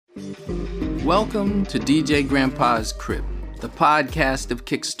Welcome to DJ Grandpa's Crib, the podcast of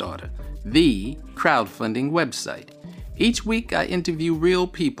Kickstarter, the crowdfunding website. Each week I interview real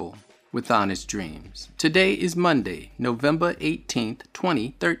people with honest dreams. Today is Monday, November 18th,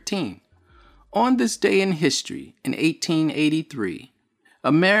 2013. On this day in history, in 1883,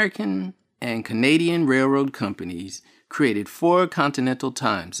 American and Canadian railroad companies created 4 continental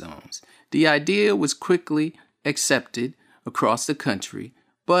time zones. The idea was quickly accepted across the country,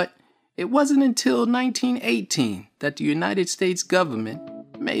 but it wasn't until 1918 that the United States government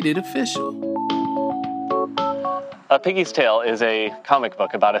made it official. Piggy's Tale is a comic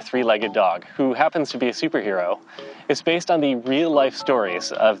book about a 3-legged dog who happens to be a superhero. It's based on the real-life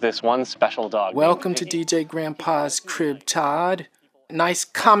stories of this one special dog. Welcome to DJ Grandpa's Crib, Todd. Nice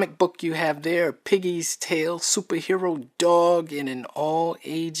comic book you have there, Piggy's Tale, superhero dog in an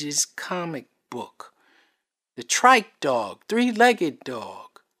all-ages comic book. The trike dog, 3-legged dog.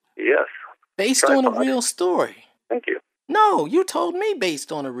 Yes. Based on a real story. Thank you. No, you told me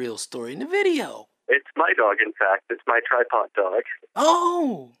based on a real story in the video. It's my dog, in fact. It's my tripod dog.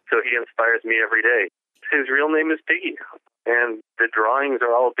 Oh. So he inspires me every day. His real name is Piggy, and the drawings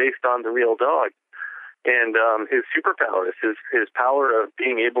are all based on the real dog. And his superpowers, his power of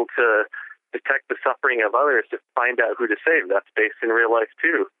being able to detect the suffering of others to find out who to save, that's based in real life,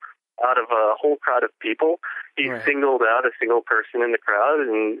 too. Out of a whole crowd of people, he singled out a single person in the crowd,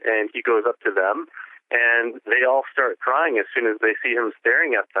 and he goes up to them. And they all start crying as soon as they see him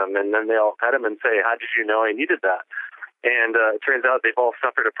staring at them. And then they all pet him and say, "How did you know I needed that?" And it turns out they've all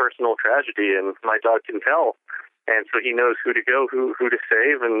suffered a personal tragedy, and my dog can tell. And so he knows who to go, who to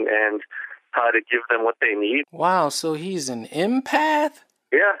save, and how to give them what they need. Wow, so he's an empath?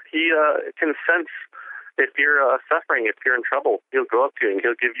 Yeah, he can sense if you're suffering, if you're in trouble. He'll go up to you and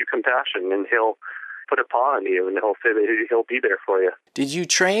he'll give you compassion, and he'll put a paw on you, and he'll say that he'll be there for you. Did you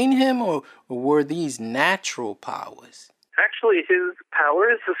train him, or were these natural powers? Actually, his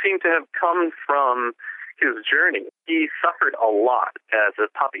powers seem to have come from his journey. He suffered a lot as a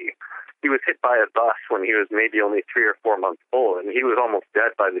puppy. He was hit by a bus when he was maybe only 3 or 4 months old, and he was almost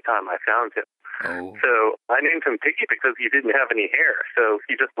dead by the time I found him. Oh. So I named him Piggy because he didn't have any hair, so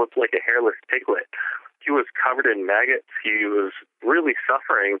he just looked like a hairless piglet. He was covered in maggots. He was really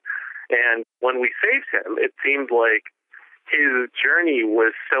suffering. And when we saved him, it seemed like his journey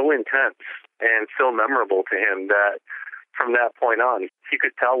was so intense and so memorable to him that from that point on, he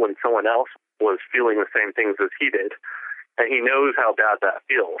could tell when someone else was feeling the same things as he did. And he knows how bad that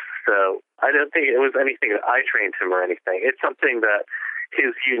feels. So I don't think it was anything that I trained him or anything. It's something that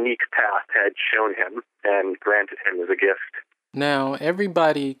his unique path had shown him and granted him as a gift. Now,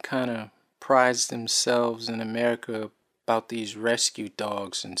 everybody kind of prides themselves in America about these rescue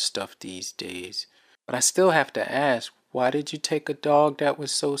dogs and stuff these days. But I still have to ask, why did you take a dog that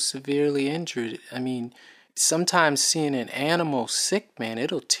was so severely injured? I mean, sometimes seeing an animal sick, man,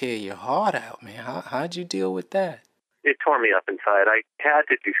 it'll tear your heart out, man. How'd you deal with that? It tore me up inside. I had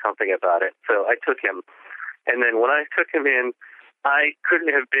to do something about it. So I took him. And then when I took him in, I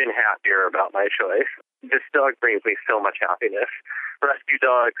couldn't have been happier about my choice. This dog brings me so much happiness. Rescue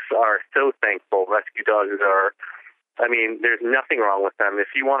dogs are so thankful. Rescue dogs are, there's nothing wrong with them.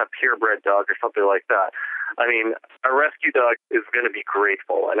 If you want a purebred dog or something like that, a rescue dog is going to be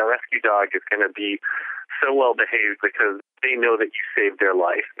grateful, and a rescue dog is going to be so well behaved because they know that you saved their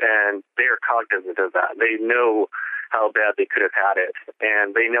life, and they are cognizant of that. They know how bad they could have had it,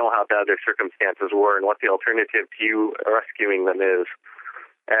 and they know how bad their circumstances were and what the alternative to you rescuing them is.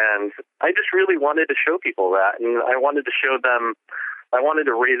 And I just really wanted to show people that, and I wanted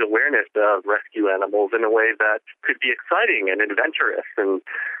to raise awareness of rescue animals in a way that could be exciting and adventurous and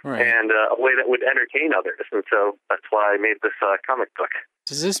a way that would entertain others. And so that's why I made this comic book.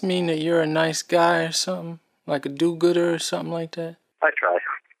 Does this mean that you're a nice guy or something? Like a do-gooder or something like that? I try.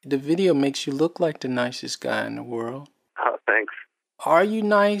 The video makes you look like the nicest guy in the world. Oh, thanks. Are you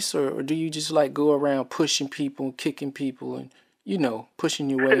nice, or do you just go around pushing people, kicking people, and pushing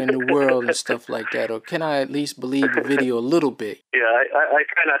your way in the world and stuff like that? Or can I at least believe the video a little bit? Yeah, I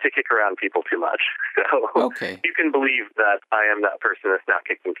try not to kick around people too much. So okay. You can believe that I am that person that's not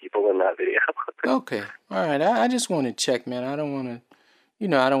kicking people in that video. Okay. All right. I just want to check, man. I don't want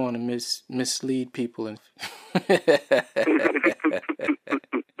to, I don't want to mislead people. And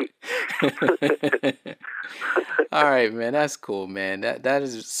all right, man. That's cool, man. That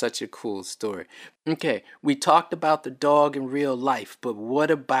is such a cool story. Okay, we talked about the dog in real life, but what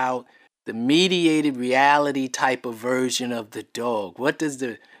about the mediated reality type of version of the dog? What does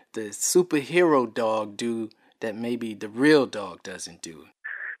the superhero dog do that maybe the real dog doesn't do?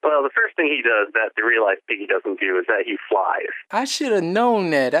 Well, the first thing he does that the real-life Piggy doesn't do is that he flies. I should have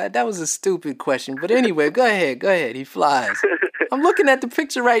known that. That was a stupid question. But anyway, go ahead. He flies. I'm looking at the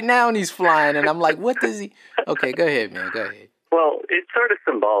picture right now, and he's flying, and I'm like, what does he... Okay, go ahead, man. Go ahead. Well, it's sort of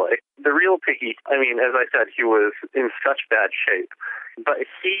symbolic. The real Piggy, I mean, as I said, he was in such bad shape. But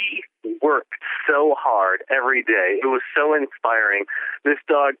he worked so hard every day. It was so inspiring. This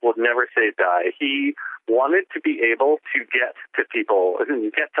dog will never say die. He wanted to be able to get to people,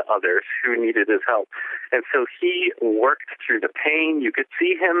 get to others who needed his help. And so he worked through the pain. You could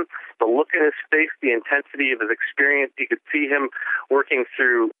see him, the look in his face, the intensity of his experience. You could see him working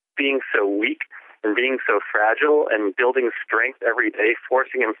through being so weak and being so fragile and building strength every day,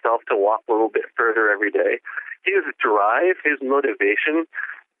 forcing himself to walk a little bit further every day. His drive, his motivation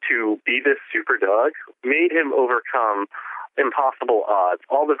to be this super dog made him overcome impossible odds.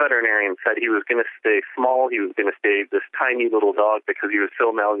 All the veterinarians said he was going to stay small, he was going to stay this tiny little dog because he was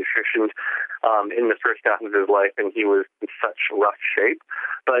so malnutritioned in the first half of his life, and he was in such rough shape.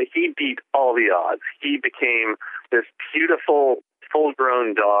 But he beat all the odds. He became this beautiful,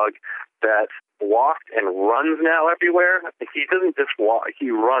 full-grown dog that walked and runs now everywhere. He doesn't just walk,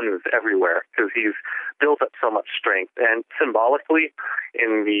 he runs everywhere because he's built up so much strength. And symbolically,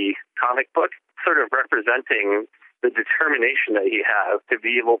 in the comic book, sort of representing the determination that he has to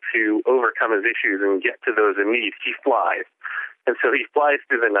be able to overcome his issues and get to those in need, he flies. And so he flies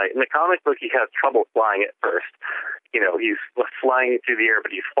through the night. In the comic book, he has trouble flying at first. You know, he's flying through the air,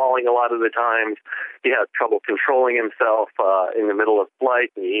 but he's falling a lot of the times. He has trouble controlling himself in the middle of flight.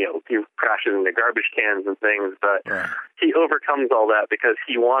 And, he crashes into garbage cans and things. But he overcomes all that because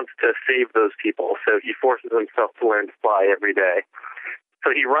he wants to save those people. So he forces himself to learn to fly every day. So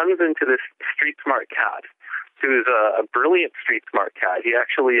he runs into this street-smart cat, who is a brilliant street-smart cat. He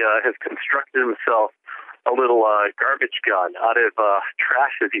actually has constructed himself a little garbage gun out of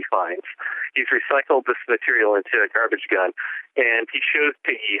trash that he finds. He's recycled this material into a garbage gun, and he shows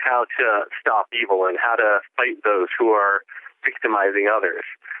Piggy how to stop evil and how to fight those who are victimizing others.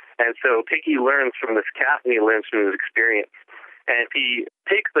 And so Piggy learns from this cat, and he learns from his experience. And he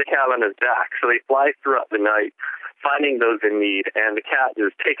takes the cat on his back, so they fly throughout the night, finding those in need, and the cat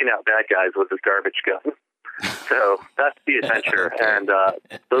is taking out bad guys with his garbage gun. So that's the adventure, and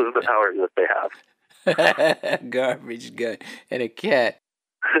those are the powers that they have. Garbage gun and a cat.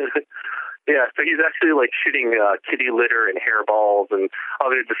 Yeah, so he's actually like shooting kitty litter and hairballs and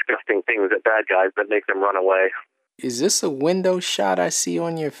other disgusting things at bad guys that make them run away. Is this a window shot I see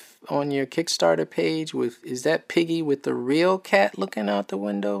on your Kickstarter page? Is that Piggy with the real cat looking out the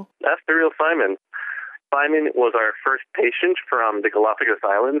window? That's the real Simon. Simon was our first patient from the Galapagos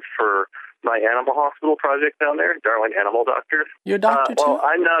Islands for my animal hospital project down there, Darwin Animal Doctors. You're a doctor too? Well,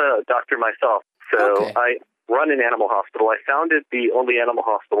 I'm not a doctor myself, so okay. I run an animal hospital. I founded the only animal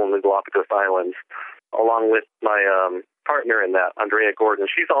hospital in the Galapagos Islands, along with my partner in that, Andrea Gordon.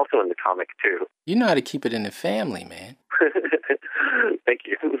 She's also in the comic too. You know how to keep it in the family, man. Thank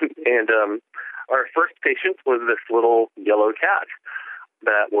you. And our first patient was this little yellow cat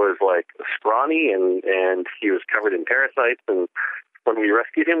that was like scrawny, and he was covered in parasites. And when we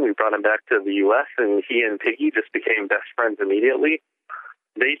rescued him, we brought him back to the U.S., and he and Piggy just became best friends immediately.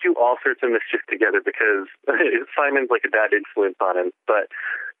 They do all sorts of mischief together because Simon's like a bad influence on him, but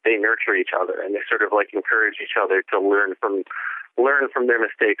they nurture each other, and they sort of like encourage each other to learn from their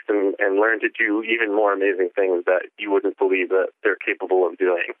mistakes and learn to do even more amazing things that you wouldn't believe that they're capable of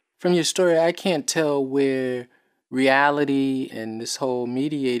doing. From your story, I can't tell where reality and this whole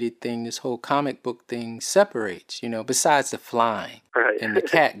mediated thing, this whole comic book thing separates, besides the flying and the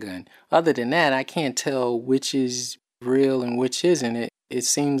cat gun. Other than that, I can't tell which is real and which isn't. It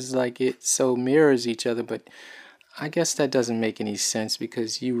seems like it so mirrors each other, but I guess that doesn't make any sense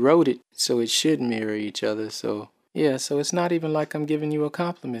because you wrote it so it should mirror each other. So, yeah, so it's not even like I'm giving you a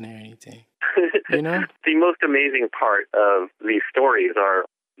compliment or anything, The most amazing part of these stories are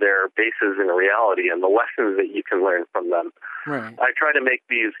their bases in reality and the lessons that you can learn from them. Right. I try to make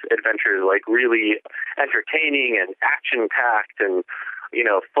these adventures like really entertaining and action-packed and,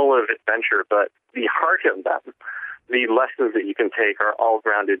 full of adventure, but the heart of them, the lessons that you can take are all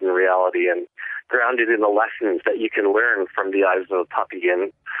grounded in reality and grounded in the lessons that you can learn from the eyes of a puppy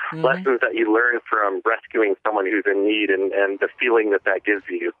and lessons that you learn from rescuing someone who's in need and the feeling that gives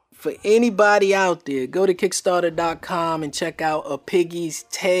you. For anybody out there, go to Kickstarter.com and check out A Piggy's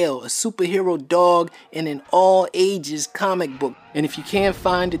Tale, a superhero dog in an all-ages comic book. And if you can't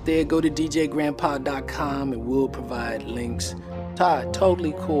find it there, go to DJGrandpa.com and we'll provide links. Todd,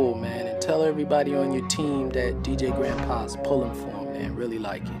 totally cool, man. And tell everybody on your team that DJ Grandpa's pulling for them, man. Really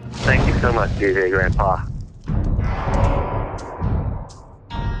like it. Thank you so much, DJ Grandpa.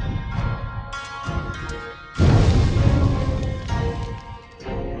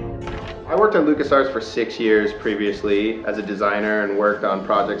 I worked at LucasArts for 6 years previously as a designer and worked on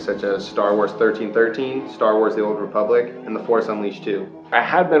projects such as Star Wars 1313, Star Wars The Old Republic, and The Force Unleashed 2. I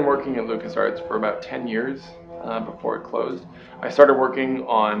had been working at LucasArts for about 10 years before it closed. I started working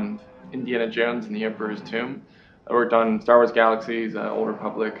on Indiana Jones and the Emperor's Tomb. I worked on Star Wars Galaxies, Old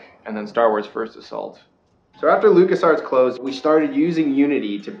Republic, and then Star Wars First Assault. So after LucasArts closed, we started using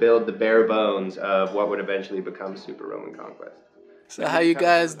Unity to build the bare bones of what would eventually become Super Roman Conquest. So how you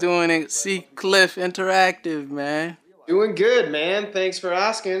guys doing at Sea Cliff Interactive, man? Doing good, man. Thanks for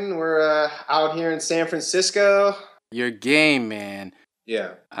asking. We're out here in San Francisco. Your game, man.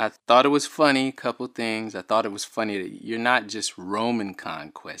 Yeah. I thought it was funny, a couple things. I thought it was funny that you're not just Roman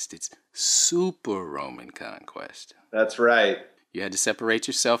Conquest, it's Super Roman Conquest. That's right. You had to separate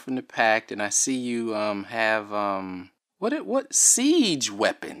yourself from the pack, and I see you have what siege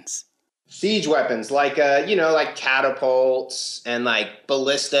weapons? Siege weapons, like like catapults and like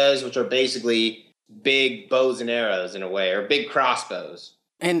ballistas, which are basically big bows and arrows in a way, or big crossbows.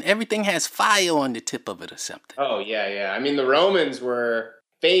 And everything has fire on the tip of it or something. Oh, yeah. I mean, the Romans were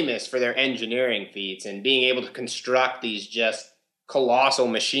famous for their engineering feats and being able to construct these just colossal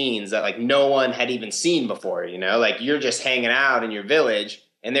machines that like no one had even seen before, Like you're just hanging out in your village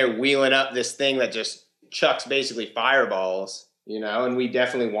and they're wheeling up this thing that just chucks basically fireballs, and we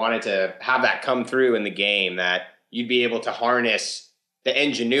definitely wanted to have that come through in the game, that you'd be able to harness the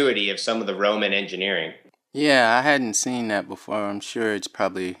ingenuity of some of the Roman engineering. Yeah, I hadn't seen that before. I'm sure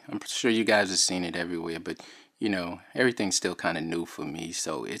you guys have seen it everywhere, but everything's still kind of new for me.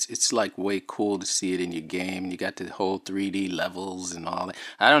 So it's like way cool to see it in your game. You got the whole 3D levels and all that.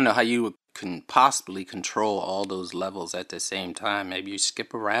 I don't know how you can possibly control all those levels at the same time. Maybe you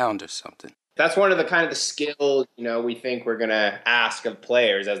skip around or something. That's one of the kind of the skills, we think we're going to ask of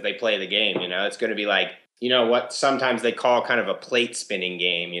players as they play the game. It's going to be like, what sometimes they call kind of a plate spinning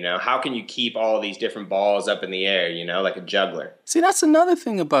game, How can you keep all these different balls up in the air, like a juggler? See, that's another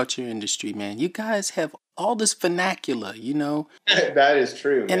thing about your industry, man. You guys have all this vernacular, That is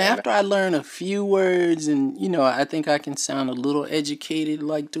true, man. And after I learn a few words and, I think I can sound a little educated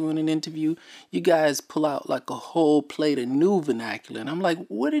like doing an interview, you guys pull out like a whole plate of new vernacular. And I'm like,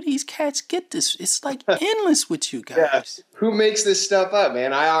 where do these cats get this? It's like endless with you guys. Yeah. Who makes this stuff up,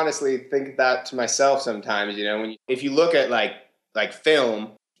 man? I honestly think that to myself sometimes, if you look at like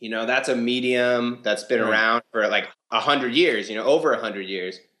film, that's a medium that's been around for like 100 years, over 100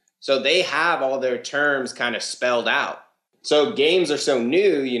 years. So they have all their terms kind of spelled out. So games are so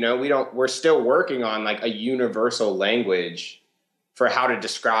new, we're still working on like a universal language for how to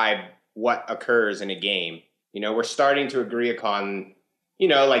describe what occurs in a game. We're starting to agree upon,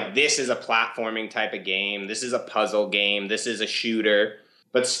 like this is a platforming type of game. This is a puzzle game. This is a shooter.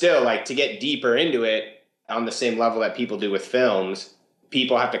 But still, like to get deeper into it on the same level that people do with films,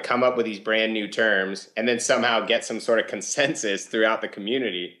 people have to come up with these brand new terms and then somehow get some sort of consensus throughout the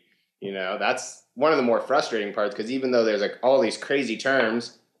community. That's one of the more frustrating parts, because even though there's like all these crazy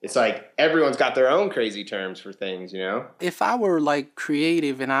terms, it's like everyone's got their own crazy terms for things, If I were like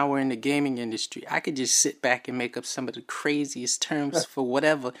creative and I were in the gaming industry, I could just sit back and make up some of the craziest terms for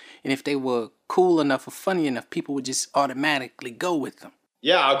whatever. And if they were cool enough or funny enough, people would just automatically go with them.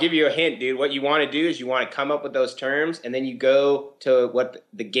 Yeah, I'll give you a hint, dude. What you want to do is you want to come up with those terms, and then you go to what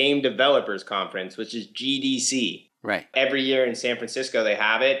the Game Developers Conference, which is GDC. Right. Every year in San Francisco, they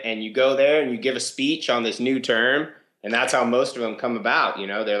have it, and you go there and you give a speech on this new term, and that's how most of them come about.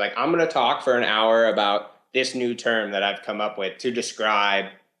 They're like, I'm going to talk for an hour about this new term that I've come up with to describe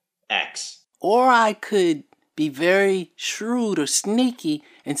X. Or I could be very shrewd or sneaky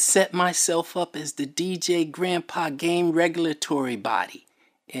and set myself up as the DJ Grandpa Game Regulatory Body.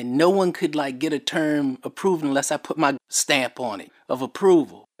 And no one could get a term approved unless I put my stamp on it of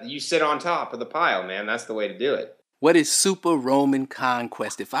approval. You sit on top of the pile, man. That's the way to do it. What is Super Roman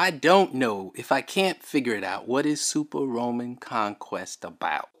Conquest? If I don't know, if I can't figure it out, what is Super Roman Conquest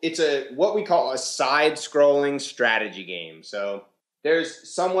about? It's what we call a side-scrolling strategy game. So there's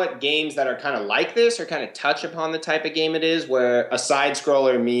somewhat games that are kind of like this or kind of touch upon the type of game it is, where a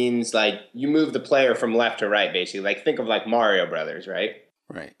side-scroller means like you move the player from left to right, basically. Like think of like Mario Brothers, right?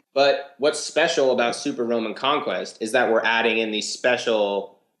 Right. But what's special about Super Roman Conquest is that we're adding in these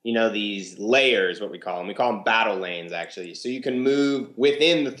special, these layers, what we call them. We call them battle lanes, actually. So you can move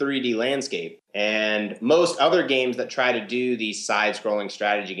within the 3D landscape. And most other games that try to do these side-scrolling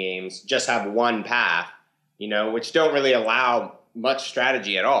strategy games just have one path, which don't really allow much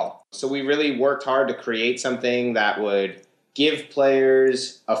strategy at all. So we really worked hard to create something that would give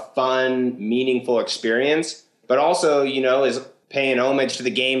players a fun, meaningful experience, but also, is paying homage to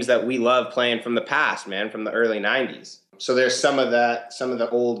the games that we love playing from the past, man, from the early 90s. So there's some of the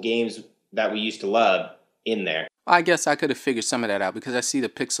old games that we used to love in there. I guess I could have figured some of that out because I see the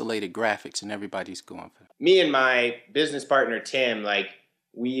pixelated graphics and everybody's going for it. Me and my business partner, Tim, like,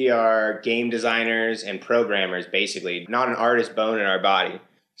 we are game designers and programmers, basically, not an artist bone in our body.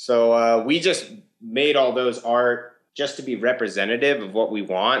 So we just made all those art just to be representative of what we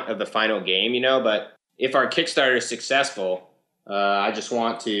want of the final game, but if our Kickstarter is successful, I just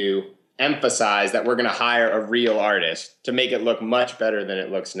want to emphasize that we're going to hire a real artist to make it look much better than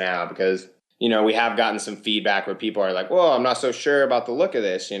it looks now, because we have gotten some feedback where people are like, well, I'm not so sure about the look of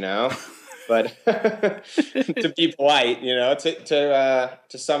this, but to be polite, to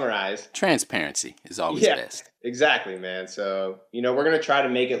summarize, transparency is always best. Exactly, man. So we're going to try to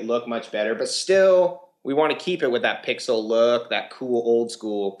make it look much better, but still we want to keep it with that pixel look, that cool old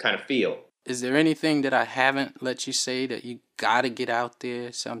school kind of feel. Is there anything that I haven't let you say that you got to get out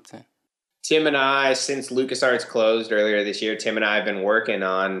there, something? Tim and I, since LucasArts closed earlier this year, Tim and I have been working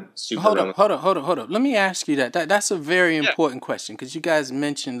on Super Roman. Hold up. Let me ask you that. That's a very important question, because you guys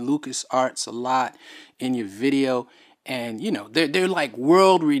mentioned LucasArts a lot in your video, and they're like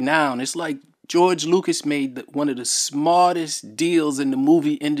world renowned. It's like George Lucas made one of the smartest deals in the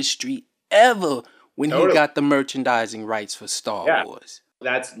movie industry ever when he got the merchandising rights for Star Wars.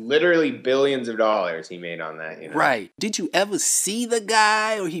 That's literally billions of dollars he made on that. Right. Did you ever see the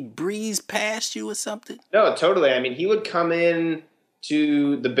guy, or he breezed past you or something? No, totally. I mean, he would come in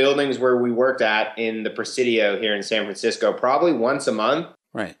to the buildings where we worked at in the Presidio here in San Francisco probably once a month.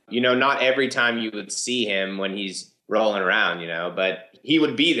 Right. Not every time you would see him when he's rolling around, but he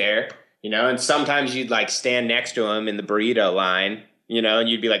would be there, and sometimes you'd like stand next to him in the burrito line, and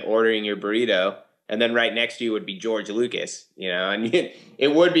you'd be like ordering your burrito. And then right next to you would be George Lucas, and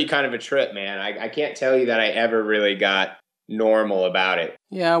it would be kind of a trip, man. I can't tell you that I ever really got normal about it.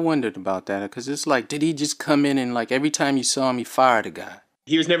 Yeah, I wondered about that, because it's like, did he just come in and like every time you saw him, he fired a guy?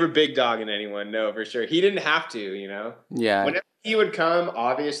 He was never big dogging anyone, no, for sure. He didn't have to, Yeah. Whenever he would come,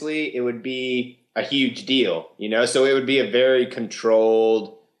 obviously, it would be a huge deal, So it would be a very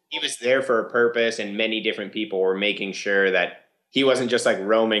controlled, he was there for a purpose, and many different people were making sure that he wasn't just like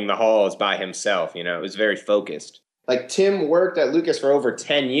roaming the halls by himself, It was very focused. Like Tim worked at Lucas for over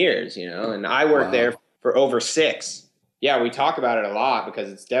 10 years, and I worked there for over 6. Yeah, we talk about it a lot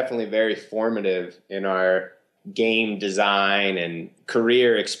because it's definitely very formative in our game design and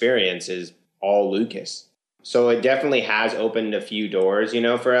career experiences, all Lucas. So it definitely has opened a few doors,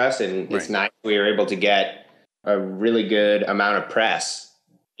 for us. And It's nice we were able to get a really good amount of press.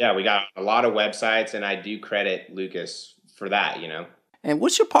 Yeah, we got a lot of websites, and I do credit Lucas for that, And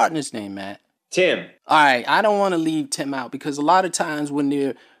what's your partner's name, Matt? Tim. All right, I don't want to leave Tim out, because a lot of times when there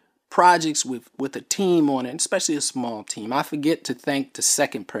are projects with a team on it, especially a small team, I forget to thank the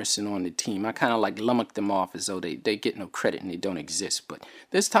second person on the team. I kind of like lummock them off as though they get no credit and they don't exist. But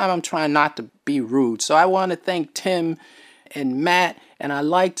this time I'm trying not to be rude. So I want to thank Tim and Matt, and I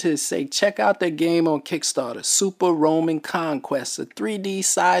like to say check out their game on Kickstarter, Super Roman Conquest, a 3D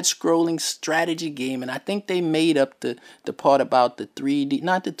side-scrolling strategy game, and I think they made up the part about the 3D,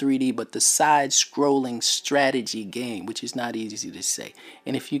 not the 3D, but the side-scrolling strategy game, which is not easy to say.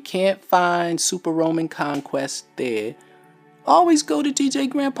 And if you can't find Super Roman Conquest there, always go to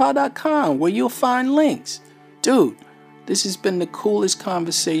djgrandpa.com where you'll find links. Dude, this has been the coolest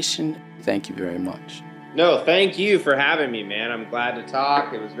conversation. Thank you very much. No, thank you for having me, man. I'm glad to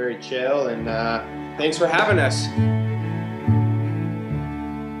talk. It was very chill, and thanks for having us.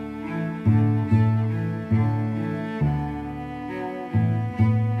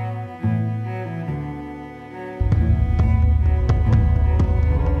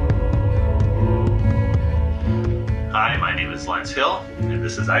 Hi, my name is Lance Hill, and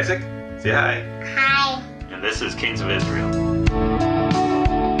this is Isaac. Say hi. Hi. And this is Kings of Israel.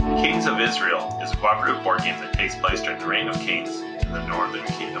 Kings of Israel is a cooperative board game that takes place during the reign of kings in the northern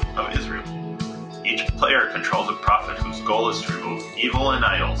kingdom of Israel. Each player controls a prophet whose goal is to remove evil and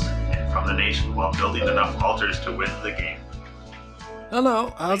idols from the nation while building enough altars to win the game.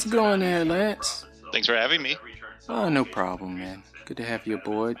 Hello, how's it going there, Lance? Thanks for having me. Oh, no problem, man. Good to have you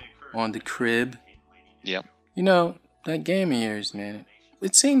aboard on the crib. Yep. That game of yours, man,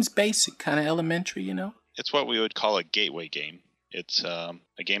 it seems basic, kind of elementary, It's what we would call a gateway game. It's a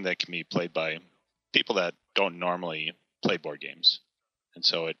game that can be played by people that don't normally play board games. And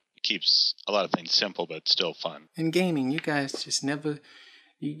so it keeps a lot of things simple, but still fun. In gaming, you guys just never,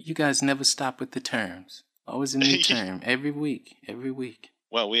 you guys never stop with the terms. Always a new term, every week.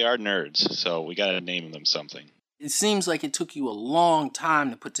 Well, we are nerds, so we got to name them something. It seems like it took you a long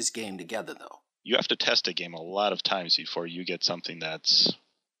time to put this game together, though. You have to test a game a lot of times before you get something that's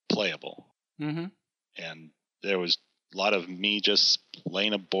playable. Mm-hmm. And there was a lot of me just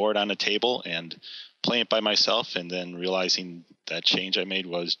laying a board on a table and playing it by myself, and then realizing that change I made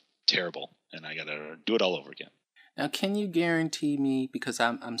was terrible, and I got to do it all over again. Now, can you guarantee me, because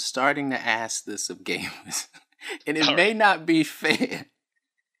I'm starting to ask this of gamers, and it may not be fair,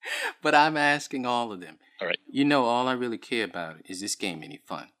 but I'm asking all of them. All right. You know, all I really care about is this game any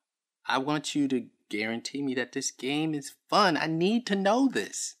fun? I want you to guarantee me that this game is fun. I need to know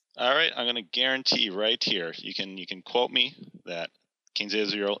this. All right, I'm going to guarantee right here. You can quote me that Kings of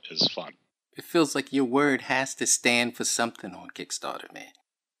Israel is fun. It feels like your word has to stand for something on Kickstarter, man.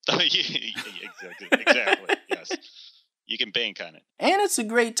 Exactly. Yes, you can bank on it. And it's a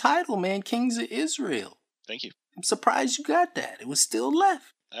great title, man. Kings of Israel. Thank you. I'm surprised you got that. It was still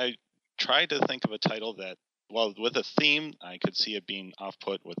left. I tried to think of a title that, well, with a theme, I could see it being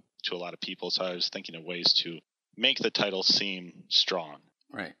off-put to a lot of people. So I was thinking of ways to make the title seem strong.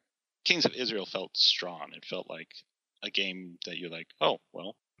 Right. Kings of Israel felt strong. It felt like a game that you're like, oh,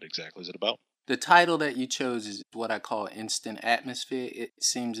 well, what exactly is it about? The title that you chose is what I call instant atmosphere. It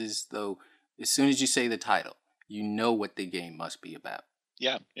seems as though as soon as you say the title, you know what the game must be about.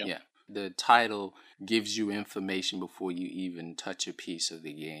 Yeah. The title gives you information before you even touch a piece of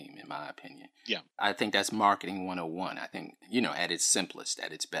the game, in my opinion. Yeah. I think that's marketing 101. I think, at its simplest,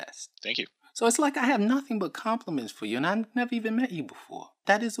 at its best. Thank you. So it's like I have nothing but compliments for you, and I've never even met you before.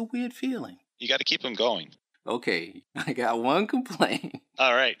 That is a weird feeling. You got to keep them going. Okay, I got one complaint.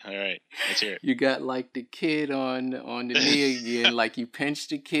 All right. Let's hear it. You got like the kid on the knee again, like you pinch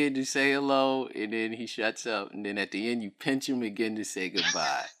the kid to say hello, and then he shuts up, and then at the end you pinch him again to say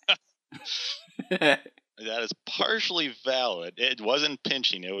goodbye. That is partially valid. It wasn't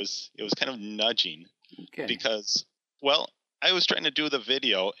pinching. It was kind of nudging. Okay. Because, well, I was trying to do the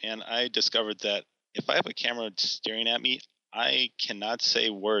video, and I discovered that if I have a camera staring at me, I cannot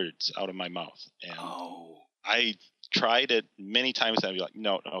say words out of my mouth. And I tried it many times, and I'd be like,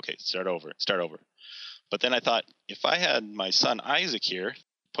 no, okay, start over. But then I thought, if I had my son Isaac here,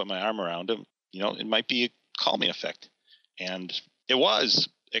 put my arm around him, it might be a calming effect. And it was,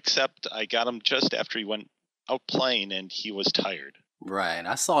 except I got him just after he went out playing, and he was tired. Right.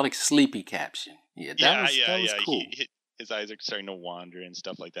 I saw the sleepy caption. That was cool. His eyes are starting to wander and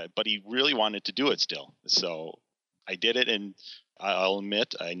stuff like that. But he really wanted to do it still. So I did it, and I'll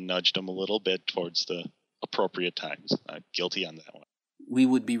admit I nudged him a little bit towards the appropriate times. I'm guilty on that one. We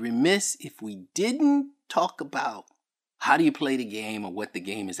would be remiss if we didn't talk about how do you play the game or what the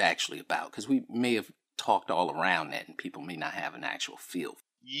game is actually about, because we may have talked all around that and people may not have an actual feel.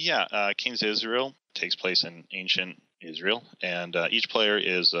 Yeah, Kings of Israel takes place in ancient Israel, and each player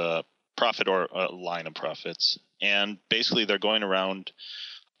is a prophet or a line of prophets. And basically they're going around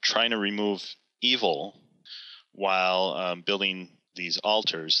trying to remove evil while building these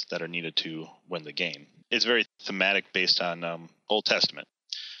altars that are needed to win the game. It's very thematic based on Old Testament.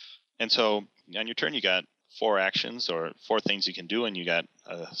 And so on your turn, you got 4 actions or 4 things you can do, and you got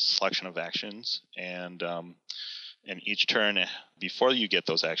a selection of actions. And each turn, before you get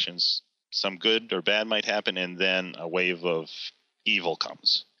those actions, some good or bad might happen, and then a wave of evil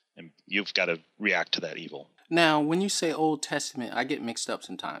comes. And you've got to react to that evil. Now, when you say Old Testament, I get mixed up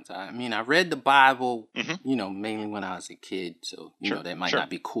sometimes. I mean, I read the Bible, mainly when I was a kid. So, that might not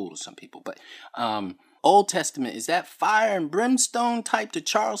be cool to some people. But Old Testament, is that fire and brimstone type, the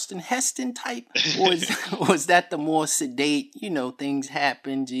Charleston Heston type? Or is that the more sedate, things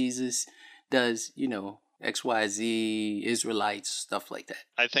happen, Jesus does, XYZ, Israelites, stuff like that?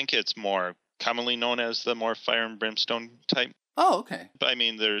 I think it's more commonly known as the more fire and brimstone type. Oh, okay. But I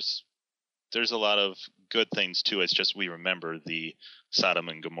mean, there's a lot of good things too. It's just we remember the Sodom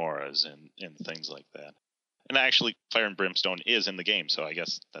and Gomorrahs and things like that. And actually, fire and brimstone is in the game, so I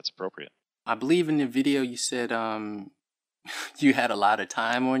guess that's appropriate. I believe in the video you said you had a lot of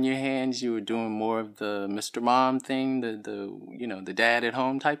time on your hands. You were doing more of the Mr. Mom thing, the dad at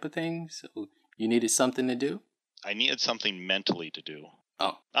home type of thing. So you needed something to do? I needed something mentally to do.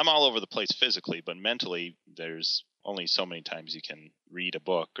 Oh. I'm all over the place physically, but mentally there's only so many times you can read a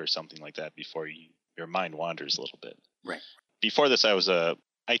book or something like that before your mind wanders a little bit. Right. Before this, I was a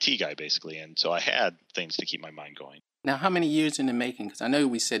IT guy, basically, and so I had things to keep my mind going. Now, how many years in the making? Because I know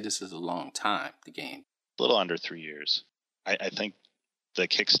we said this is a long time, the game. A little under 3 years. I think the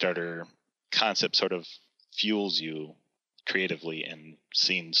Kickstarter concept sort of fuels you creatively and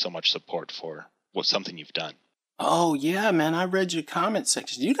seeing so much support for something you've done. Oh, yeah, man. I read your comment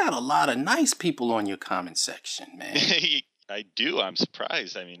section. You got a lot of nice people on your comment section, man. I do. I'm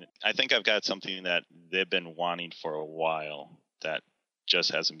surprised. I mean, I think I've got something that they've been wanting for a while that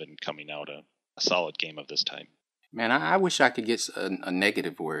just hasn't been coming out, a solid game of this type. Man, I wish I could get a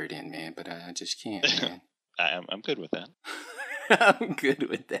negative word in, man, but I just can't, man. I'm good with that. I'm good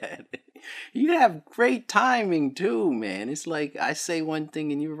with that. You have great timing too, man. It's like I say one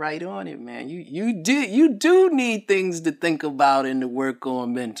thing and you're right on it, man. You do need things to think about and to work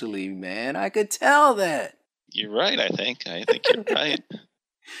on mentally, man. I could tell that. You're right, I think you're right.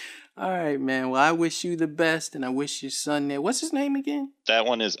 All right, man. Well, I wish you the best, and I wish your son there. What's his name again? That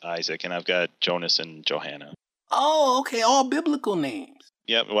one is Isaac, and I've got Jonas and Johanna. Oh, okay. All biblical names.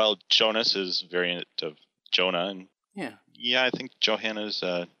 Yeah, well, Jonas is variant of Jonah, and yeah, I think Johanna's,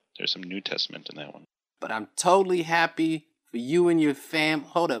 there's some New Testament in that one. But I'm totally happy for you and your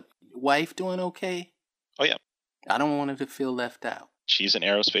Hold up. Your wife doing okay? Oh, yeah. I don't want her to feel left out. She's an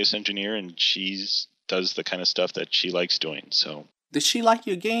aerospace engineer, and does the kind of stuff that she likes doing, so. Does she like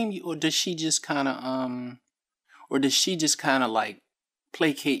your game, or does she just kind of, like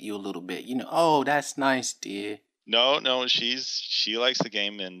placate you a little bit? You know, oh, that's nice, dear. No, she likes the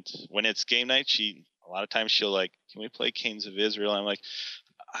game, and when it's game night, a lot of times she'll like, can we play Kings of Israel? I'm like,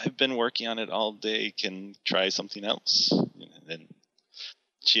 I've been working on it all day. Can try something else? And then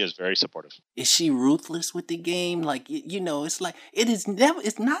she is very supportive. Is she ruthless with the game? Like, you know, it's like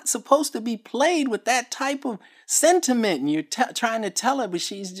it's not supposed to be played with that type of sentiment. And you're trying to tell her, but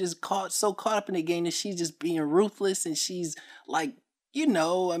she's just so caught up in the game that she's just being ruthless. And she's like, you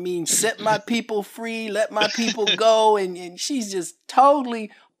know, I mean, set my people free, let my people go. And she's just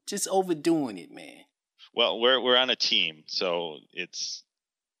totally just overdoing it, man. Well, we're on a team, so it's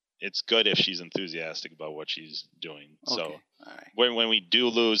good if she's enthusiastic about what she's doing. Okay. So right. when we do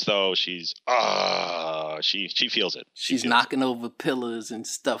lose, though, she's she feels it. She's knocking over pillars and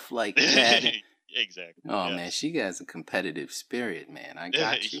stuff like that. Exactly. Oh man, she has a competitive spirit, man. I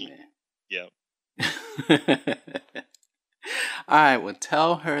got you, man. Yep. All right. Well,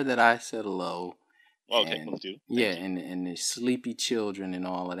 tell her that I said hello. Okay, we'll do. Yeah, and the sleepy children and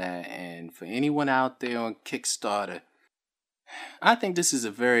all of that. And for anyone out there on Kickstarter, I think this is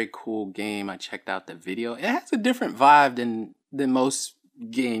a very cool game. I checked out the video. It has a different vibe than most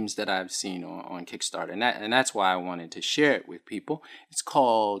games that I've seen on Kickstarter. And that's why I wanted to share it with people. It's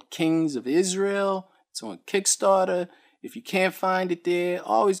called Kings of Israel. It's on Kickstarter. If you can't find it there,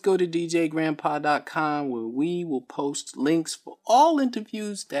 always go to djgrandpa.com where we will post links for all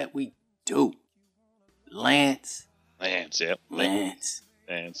interviews that we do. Lance. Yep. Lance.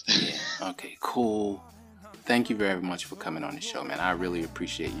 Yeah. Okay, cool. Thank you very much for coming on the show, man. I really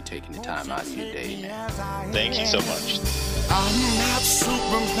appreciate you taking the time out of your day, man. Thank you so much. I'm not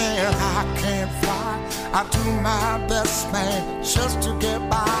Superman, I can't fly. I do my best, man, just to get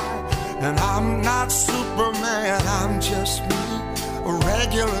by. And I'm not Superman, I'm just me, a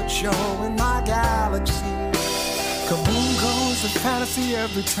regular Joe in my galaxy. Kaboom goes the fantasy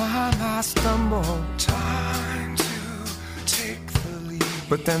every time I stumble. Time to take the lead.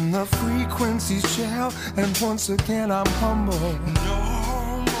 But then the frequencies gel, and once again I'm humble.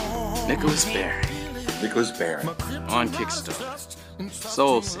 No Nicholas Berry. On Kickstarter.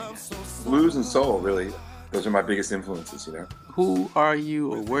 Soul singer. Blues and soul, really. Those are my biggest influences, you know. Who are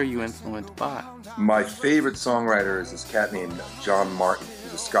you or were you influenced by? My favorite songwriter is this cat named John Martin.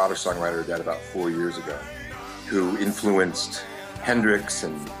 He's a Scottish songwriter who died about 4 years ago, who influenced Hendrix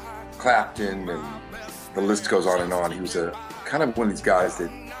and Clapton, and the list goes on and on. He was a kind of one of these guys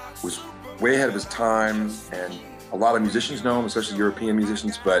that was way ahead of his time, and a lot of musicians know him, especially European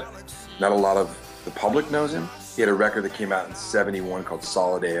musicians, but not a lot of the public knows him. He had a record that came out in '71 called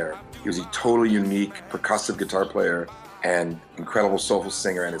Solid Air. He was a totally unique percussive guitar player and incredible soulful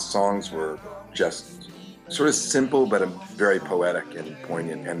singer, and his songs were just sort of simple but very poetic and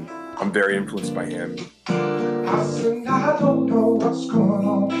poignant, and I'm very influenced by him. I don't know what's going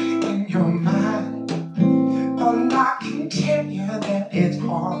on in your mind, but I can tell you that it's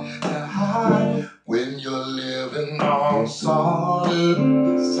hard to hide when you're living on solid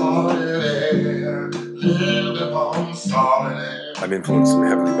air, living on solid air. I'm influenced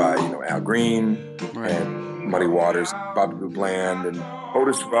heavily by, Al Green and Muddy Waters, Bobby Blue Bland, and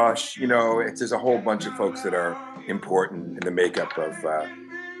Otis Rush. There's a whole bunch of folks that are important in the makeup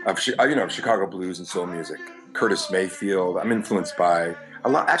of Chicago blues and soul music. Curtis Mayfield. I'm influenced by a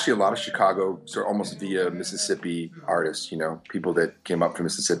lot of Chicago, sort of almost via Mississippi artists, people that came up from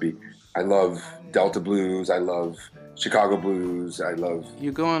Mississippi. I love Delta blues. I love Chicago blues.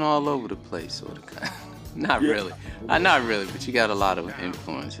 You're going all over the place, sort of. Not really, but you got a lot of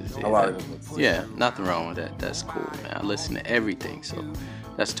influences there. A lot of influences. Yeah, nothing wrong with that. That's cool, man. I listen to everything, so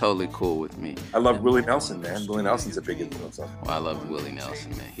that's totally cool with me. I love Willie Nelson, man. Willie Nelson's a big influence on me. Well, I love Willie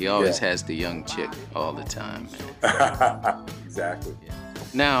Nelson, man. He always has the young chick all the time, man. Exactly.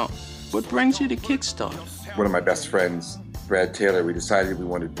 Now, what brings you to Kickstarter? One of my best friends, Brad Taylor, we decided we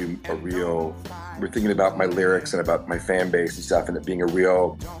wanted to do a real we're thinking about my lyrics and about my fan base and stuff, and it being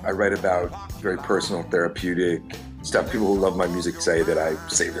I write about very personal, therapeutic stuff. People who love my music say that I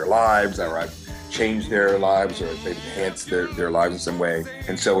saved their lives, or I've changed their lives, or they've enhanced their lives in some way.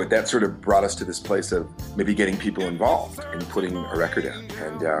 And so that sort of brought us to this place of maybe getting people involved in putting a record out.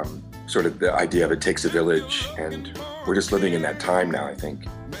 And sort of the idea of it takes a village, and we're just living in that time now, I think.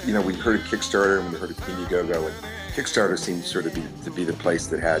 You know, we heard of Kickstarter and we heard of Indiegogo, and Kickstarter seemed sort of to be the place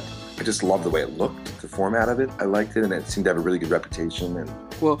that had, I just loved the way it looked, the format of it. I liked it, and it seemed to have a really good reputation. And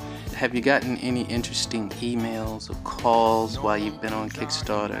well, have you gotten any interesting emails or calls while you've been on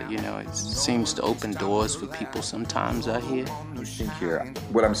Kickstarter? You know, it seems to open doors for people sometimes, I hear. I think here,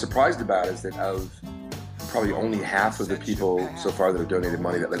 what I'm surprised about is that of probably only half of the people so far that have donated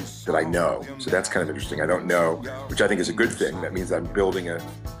money that I know. So that's kind of interesting. I don't know, which I think is a good thing. That means I'm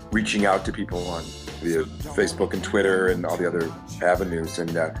reaching out to people on via Facebook and Twitter and all the other avenues.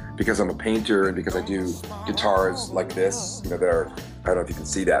 And because I'm a painter and because I do guitars like this, you know, I don't know if you can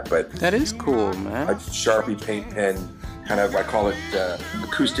see that, but that is cool, man. A Sharpie paint pen, kind of, I call it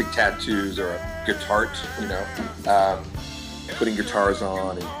acoustic tattoos or a guitar, you know, putting guitars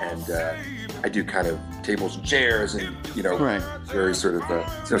on and I do kind of tables and chairs and, you know, right. Very sort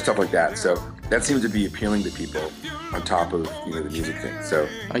of stuff like that. So that seems to be appealing to people on top of, you know, the music thing. So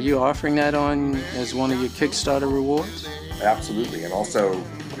are you offering that on as one of your Kickstarter rewards? Absolutely. And also,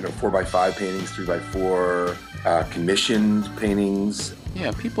 you know, 4x5 paintings, 3x4 commissioned paintings.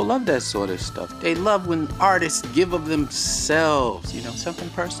 Yeah, people love that sort of stuff. They love when artists give of themselves, you know, something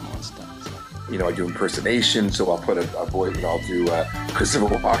personal and stuff. You know, I do impersonation, so I'll put a voice, you know, I'll do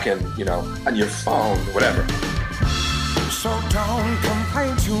Christopher Walken, you know, on your phone, whatever. So don't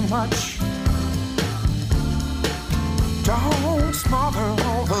complain too much. Don't smother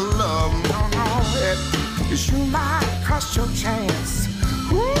all the love, no, cause you might cost your chance.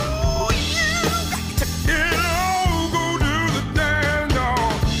 Ooh, you got to get on, go do the dance,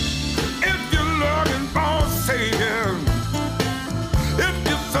 dog. If you're looking for a savior, if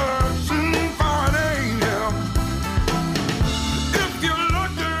you're searching for an angel, if you're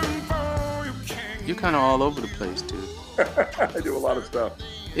looking for your king. You're kind of all over the place, dude. I do a lot of stuff.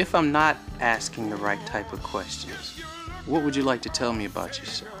 If I'm not asking the right type of questions, what would you like to tell me about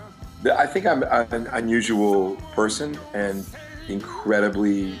yourself? I think I'm an unusual person and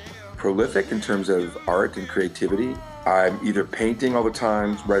incredibly prolific in terms of art and creativity. I'm either painting all the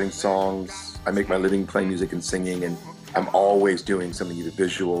time, writing songs. I make my living playing music and singing, and I'm always doing something either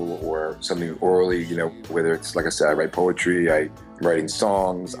visual or something orally, you know, whether it's, like I said, I write poetry, I'm writing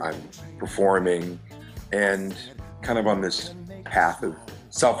songs, I'm performing, and kind of on this path of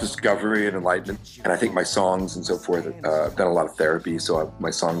self-discovery and enlightenment. And I think my songs and so forth, I've done a lot of therapy, so my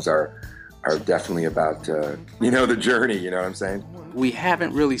songs are definitely about, you know, the journey, you know what I'm saying? We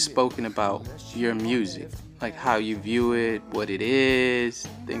haven't really spoken about your music, like how you view it, what it is,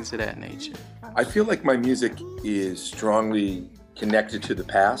 things of that nature. I feel like my music is strongly connected to the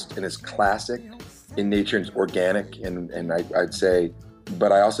past and is classic in nature and it's organic, and I'd say,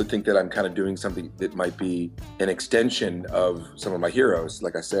 but I also think that I'm kind of doing something that might be an extension of some of my heroes.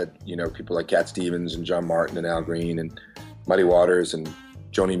 Like I said, you know, people like Cat Stevens and John Martin and Al Green and Muddy Waters and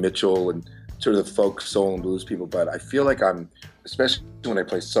Joni Mitchell and sort of the folk, soul, and blues people. But I feel like I'm, especially when I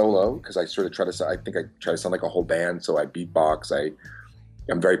play solo, because I sort of try to sound like a whole band. So I beatbox.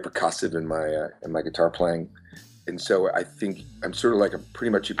 I'm very percussive in my guitar playing. And so I think I'm sort of like pretty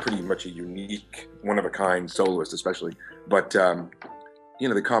much a unique, one of a kind soloist, especially. But you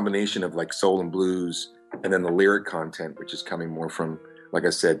know, the combination of like soul and blues and then the lyric content, which is coming more from, like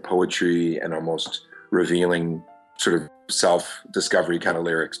I said, poetry and almost revealing sort of self-discovery kind of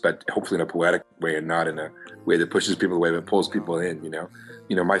lyrics, but hopefully in a poetic way and not in a way that pushes people away, but pulls people in, you know?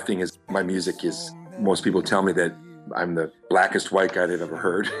 You know, my thing is, my music is, most people tell me that I'm the blackest white guy they've ever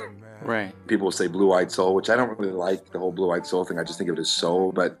heard. Right. People will say blue-eyed soul, which I don't really like the whole blue-eyed soul thing. I just think of it as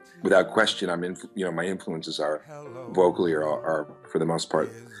soul, but without question, you know, my influences are vocally are for the most part,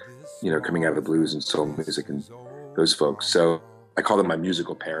 you know, coming out of the blues and soul music and those folks. So I call them my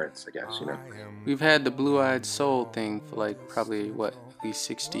musical parents, I guess, you know. We've had the blue-eyed soul thing for like probably, at least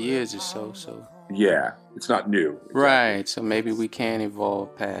 60 years or so. Yeah, it's not new. Exactly. Right, so maybe we can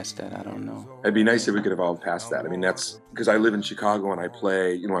evolve past that, I don't know. It'd be nice if we could evolve past that. I mean, that's because I live in Chicago and I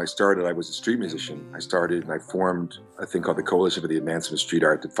play, you know, when I started, I was a street musician. I started and I formed a thing called the Coalition for the Advancement of Street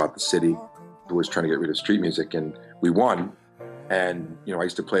Art that fought the city, who was trying to get rid of street music, and we won. And, you know, I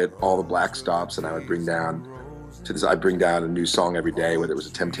used to play at all the black stops, and I would bring down a new song every day, whether it was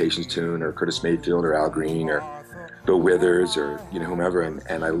a Temptations tune or Curtis Mayfield or Al Green or Bill Withers or, you know, whomever,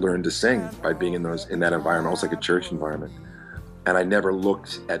 and I learned to sing by being in that environment, almost like a church environment. And I never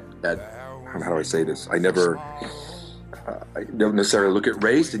looked at how do I say this? I don't necessarily look at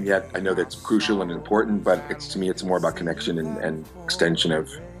race, and yet I know that's crucial and important, but to me, it's more about connection and extension of,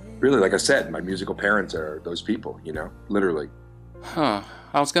 really, like I said, my musical parents are those people, literally. Huh.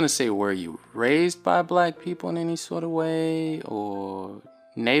 I was going to say, were you raised by black people in any sort of way, or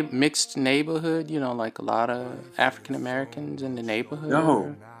mixed neighborhood, like a lot of African Americans in the neighborhood?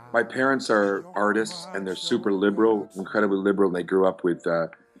 No. My parents are artists, and they're super liberal, incredibly liberal, and they grew up with, their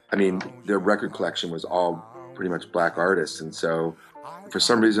record collection was all pretty much black artists. And so for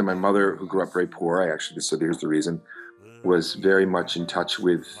some reason, my mother, who grew up very poor, so here's the reason, was very much in touch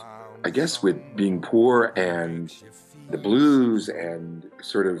with, I guess, with being poor and the blues and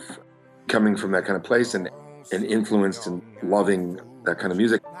sort of coming from that kind of place and influenced and loving that kind of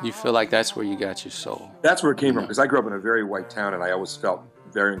music. You feel like that's where you got your soul? That's where it came from, because I grew up in a very white town, and I always felt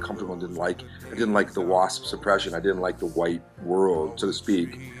very uncomfortable and I didn't like the WASP suppression. I didn't like the white world, so to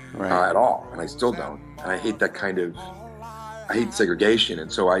speak, at all. And I still don't. And I hate I hate segregation.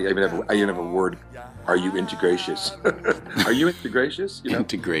 And so I even have a word, are you integracious? Are you integracious?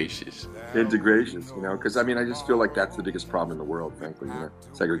 Integracious. Integracious, because I just feel like that's the biggest problem in the world, frankly,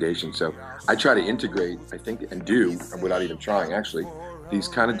 segregation. So I try to integrate, I think, and do, without even trying, actually, these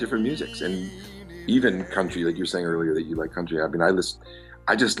kind of different musics. And even country, like you were saying earlier that you like country.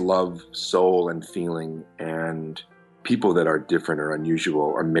 I just love soul and feeling and people that are different or unusual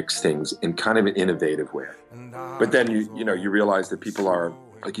or mix things in kind of an innovative way. But then you realize that people are,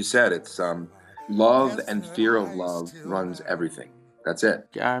 like you said, it's love and fear of love runs everything. That's it.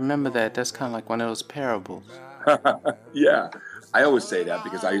 Yeah, I remember that. That's kind of like one of those parables. Yeah. I always say that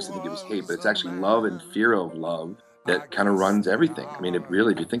because I used to think it was hate, but it's actually love and fear of love that kind of runs everything. It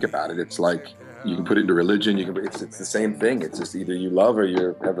really, if you think about it, it's like you can put it into religion. It's the same thing. It's just either you love or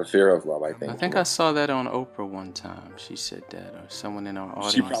you have a fear of love, I think. I think I saw that on Oprah one time. She said that, or someone in our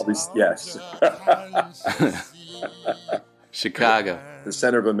audience. She probably, yes. Chicago. The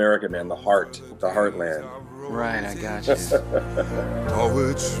center of America, man, the heartland. Right, I got you.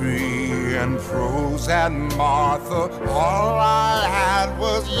 Poetry and prose and Martha, all I had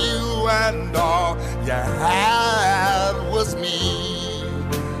was you, and all you had was me.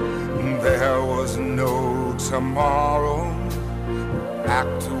 There was no tomorrow.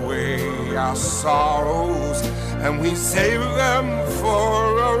 Packed away our sorrows, and we saved them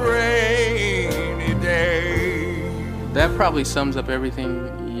for a rainy day. That probably sums up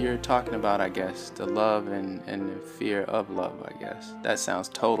everything you're talking about, I guess. The love and the fear of love, I guess. That sounds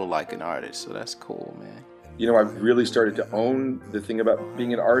total like an artist, so that's cool, man. I've really started to own the thing about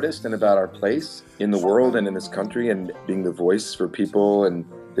being an artist and about our place in the world and in this country and being the voice for people and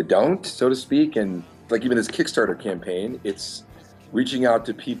that don't, so to speak. And like even this Kickstarter campaign, it's reaching out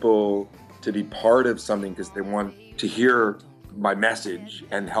to people to be part of something because they want to hear my message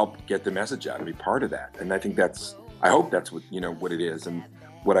and help get the message out and be part of that. And I think I hope that's what, what it is and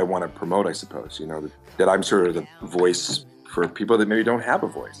what I want to promote, I suppose, that I'm sort of the voice for people that maybe don't have a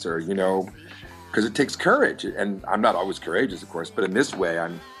voice or, because it takes courage. And I'm not always courageous, of course, but in this way,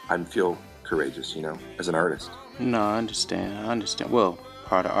 I feel courageous, as an artist. No, I understand. Well,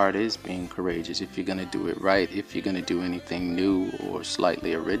 part of art is being courageous if you're going to do it right, if you're going to do anything new or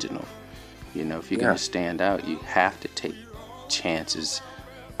slightly original. If you're going to stand out, you have to take chances.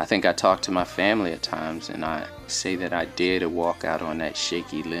 I think I talk to my family at times and I say that I dare to walk out on that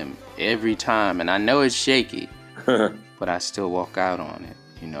shaky limb every time. And I know it's shaky, but I still walk out on it.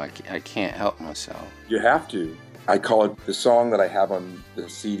 I can't help myself. You have to. I call it the song that I have on the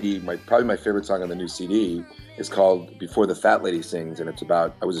CD. Probably my favorite song on the new CD is called Before the Fat Lady Sings. And it's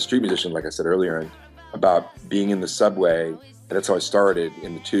about, I was a street musician, like I said earlier, and about being in the subway. And that's how I started,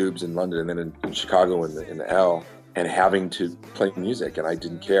 in the tubes in London and then in Chicago in the L. And having to play music, and I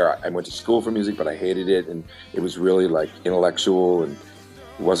didn't care. I went to school for music, but I hated it, and it was really like intellectual, and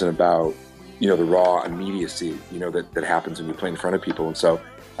it wasn't about, the raw immediacy, that happens when you play in front of people. And so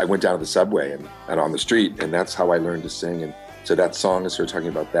I went down to the subway and on the street, and that's how I learned to sing. And so that song is sort of talking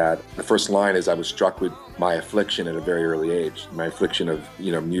about that. The first line is I was struck with my affliction at a very early age, my affliction of,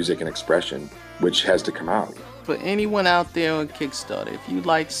 music and expression, which has to come out. For anyone out there on Kickstarter, if you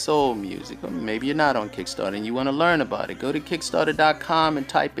like soul music, or maybe you're not on Kickstarter and you want to learn about it, go to Kickstarter.com and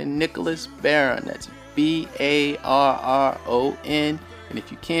type in Nicholas Barron. That's Barron. And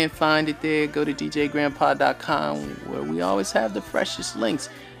if you can't find it there, go to DJGrandpa.com, where we always have the freshest links.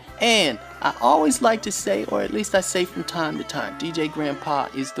 And I always like to say, or at least I say from time to time, DJ Grandpa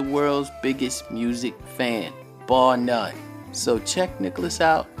is the world's biggest music fan, bar none. So check Nicholas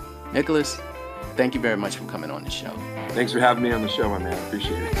out. Nicholas, thank you very much for coming on the show. Thanks for having me on the show, my man.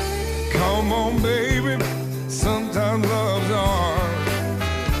 Appreciate it. Come on, baby. Sometimes love's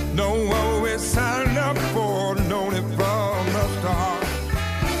hard. Don't worry.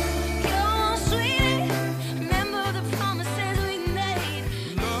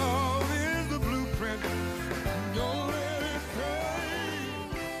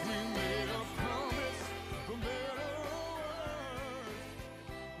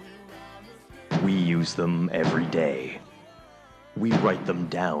 We use them every day. We write them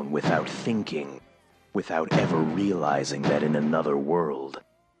down without thinking, without ever realizing that in another world,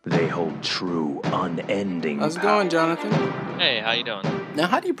 they hold true, unending How's it power. going, Jonathan? Hey, how you doing? Now,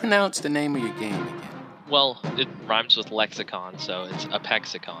 how do you pronounce the name of your game again? Well, it rhymes with lexicon, so it's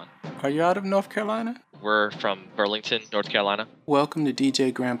Apexicon. Are you out of North Carolina? We're from Burlington, North Carolina. Welcome to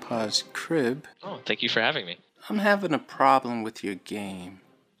DJ Grandpa's Crib. Oh, thank you for having me. I'm having a problem with your game.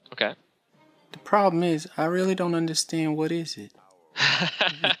 Okay. The problem is, I really don't understand what is it.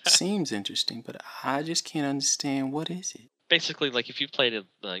 It seems interesting, but I just can't understand what is it. Basically, like if you've played,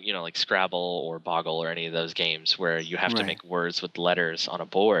 like Scrabble or Boggle or any of those games where you have to make words with letters on a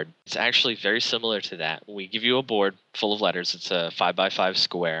board, it's actually very similar to that. We give you a board full of letters. It's a 5x5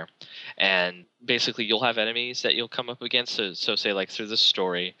 square, and basically you'll have enemies that you'll come up against. So say like through the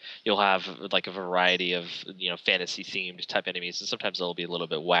story, you'll have like a variety of fantasy themed type enemies, and sometimes they'll be a little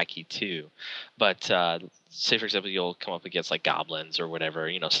bit wacky too. But say for example, you'll come up against like goblins or whatever,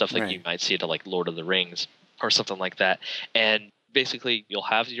 stuff like you might see to like Lord of the Rings or something like that. And basically you'll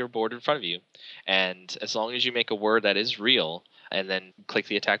have your board in front of you, and as long as you make a word that is real and then click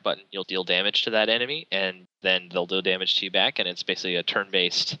the attack button, you'll deal damage to that enemy, and then they'll deal damage to you back, and it's basically a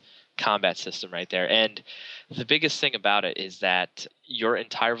turn-based combat system right there. And the biggest thing about it is that your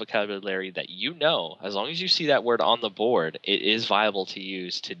entire vocabulary that as long as you see that word on the board, it is viable to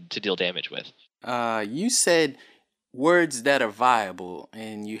use to deal damage with. You said words that are viable,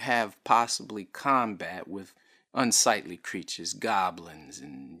 and you have possibly combat with unsightly creatures, goblins,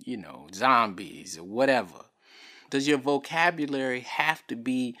 and, zombies or whatever. Does your vocabulary have to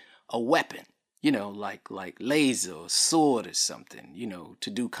be a weapon? Like laser or sword or something, to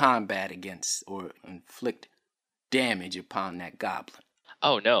do combat against or inflict damage upon that goblin?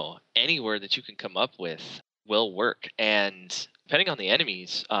 Oh, no. Any word that you can come up with will work. And depending on the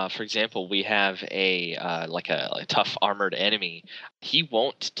enemies, for example, we have a tough armored enemy. He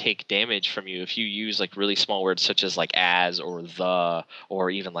won't take damage from you if you use like really small words such as like as or the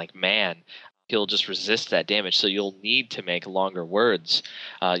or even like man. He'll just resist that damage. So you'll need to make longer words.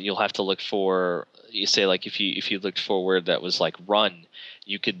 You'll have to look for, you say like if you looked for a word that was like run,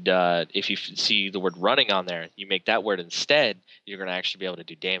 you could if you see the word running on there, you make that word instead, you're going to actually be able to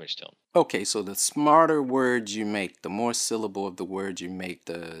do damage to him. Okay, so the smarter words you make, the more syllable of the word you make,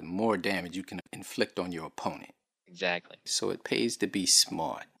 the more damage you can inflict on your opponent. Exactly. So it pays to be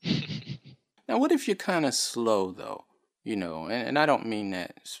smart. Now, what if you're kind of slow, though? And I don't mean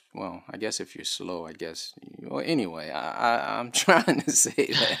that, well, I guess if you're slow, anyway, I'm trying to say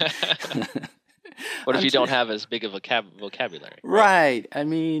that. What if you don't have as big of a vocabulary? Right. I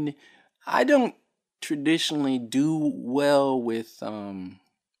mean, I don't traditionally do well with, I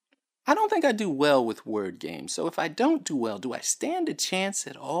don't think I do well with word games. So if I don't do well, do I stand a chance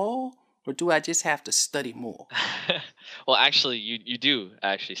at all? Or do I just have to study more? Well, actually, you do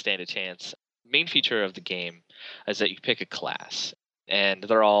actually stand a chance. Main feature of the game is that you pick a class, and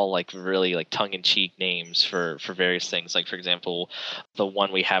they're all like really like tongue-in-cheek names for various things. Like for example, the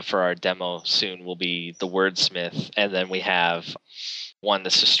one we have for our demo soon will be the Wordsmith, and then we have one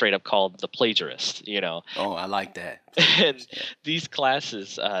that's just straight up called the Plagiarist. Oh, I like that. And these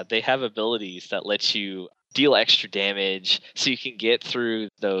classes, they have abilities that let you deal extra damage, so you can get through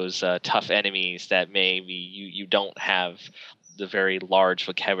those tough enemies that maybe you don't have the very large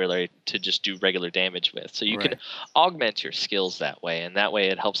vocabulary to just do regular damage with. So you can augment your skills that way, and that way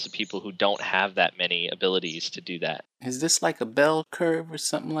it helps the people who don't have that many abilities to do that. Is this like a bell curve or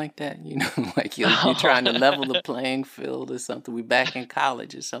something like that? Like you're trying to level the playing field or something? We back in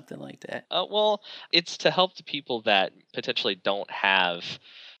college or something like that? Well, it's to help the people that potentially don't have,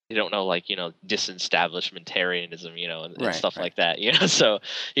 you don't know, like, disestablishmentarianism, and stuff like that, So,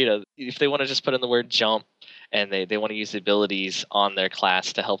 if they want to just put in the word jump, and they want to use the abilities on their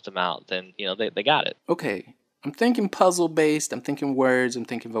class to help them out, then, they got it. Okay. I'm thinking puzzle-based. I'm thinking words. I'm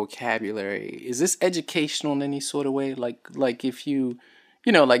thinking vocabulary. Is this educational in any sort of way? Like if you,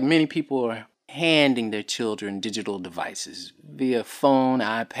 like many people are handing their children digital devices via phone,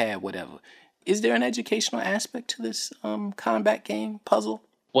 iPad, whatever. Is there an educational aspect to this combat game puzzle?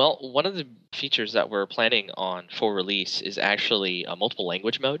 Well, one of the features that we're planning on for release is actually a multiple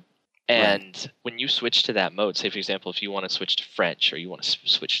language mode. And when you switch to that mode, say, for example, if you want to switch to French or you want to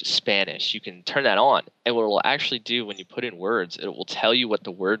switch to Spanish, you can turn that on. And what it will actually do when you put in words, it will tell you what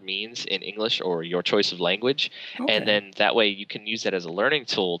the word means in English or your choice of language. Okay. And then that way you can use that as a learning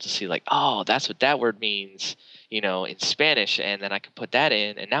tool to see like, oh, that's what that word means, in Spanish. And then I can put that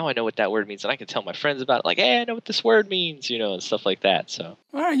in. And now I know what that word means. And I can tell my friends about it. Like, hey, I know what this word means, and stuff like that. So,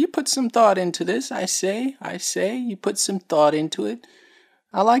 all right, you put some thought into this. I say you put some thought into it.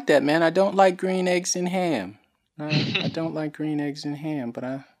 I like that, man. I don't like green eggs and ham. I don't like green eggs and ham,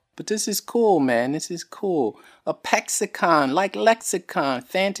 but this is cool, man. This is cool. A Pexicon, like Lexicon,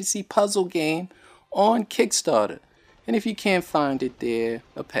 fantasy puzzle game on Kickstarter. And if you can't find it there,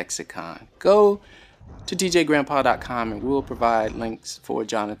 a Pexicon, go to djgrandpa.com and we'll provide links for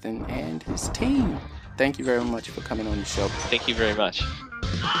Jonathan and his team. Thank you very much for coming on the show. Thank you very much.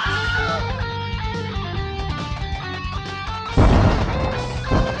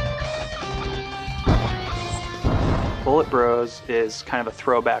 Bullet Bros is kind of a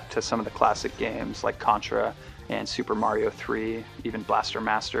throwback to some of the classic games like Contra and Super Mario 3, even Blaster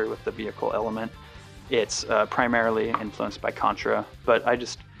Master with the vehicle element. It's primarily influenced by Contra, but I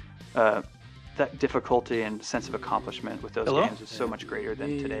just, that difficulty and sense of accomplishment with those games is so much greater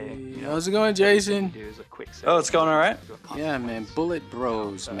than today. You know, how's it going, Jason? Oh, it's going all right? Yeah, man. Bullet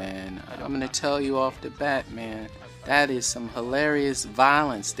Bros, man. I'm going to tell you off the bat, man. That is some hilarious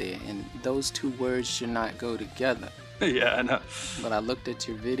violence there, and those two words should not go together. Yeah, I know. But I looked at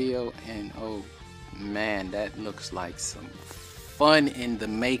your video, and oh, man, that looks like some fun in the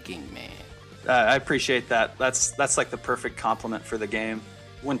making, man. I appreciate that. That's like the perfect compliment for the game.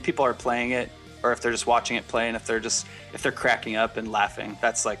 When people are playing it, or if they're just watching it play, and if they're cracking up and laughing,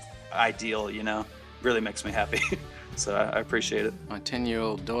 that's like ideal, you know? Really makes me happy. So I appreciate it. My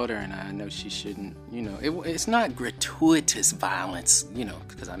 10-year-old daughter and I know she shouldn't, you know, it's not gratuitous violence, you know,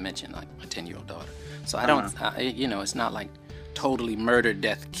 because I mentioned like my 10-year-old daughter. So I don't, you know, it's not like totally murder,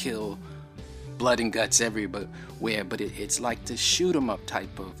 death, kill, blood and guts everywhere, but it's like the shoot 'em up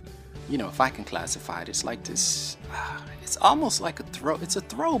type of, you know, if I can classify it, it's like this, it's almost like it's a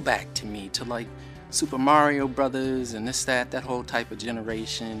throwback to me to like Super Mario Brothers and that whole type of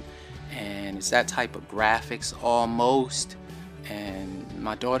generation. And it's that type of graphics almost. And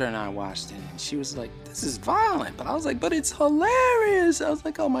my daughter and I watched it, and she was like, this is violent. But I was like, but it's hilarious. I was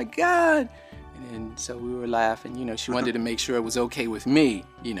like, oh my God. And so we were laughing. You know, she wanted to make sure it was okay with me,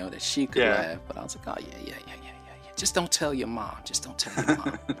 you know, that she could laugh. But I was like, oh, yeah. Just don't tell your mom. Just don't tell your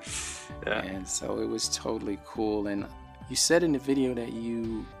mom. And so it was totally cool. And you said in the video that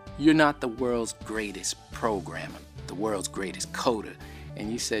you're not the world's greatest programmer, the world's greatest coder. And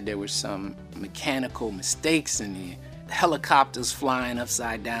you said there were some mechanical mistakes in there. Helicopters flying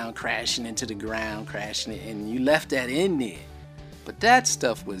upside down, crashing into the ground, and you left that in there. But that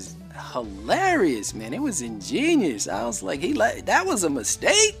stuff was hilarious, man. It was ingenious. I was like, that was a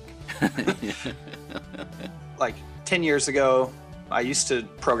mistake? Like 10 years ago, I used to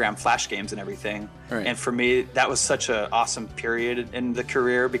program Flash games and everything. Right. And for me, that was such an awesome period in the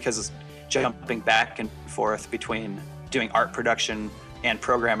career because jumping back and forth between doing art production and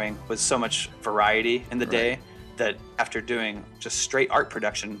programming was so much variety in the day that after doing just straight art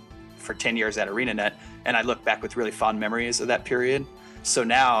production for 10 years at ArenaNet, and I look back with really fond memories of that period. So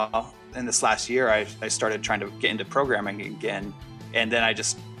now, in this last year, I started trying to get into programming again, and then I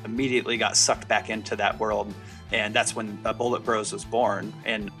just immediately got sucked back into that world, and that's when Bullet Bros was born.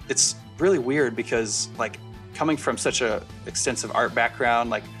 And it's really weird because, like, coming from such a extensive art background,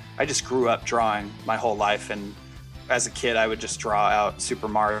 like, I just grew up drawing my whole life, and as a kid, I would just draw out Super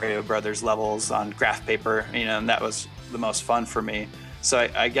Mario Brothers levels on graph paper, you know, and that was the most fun for me. So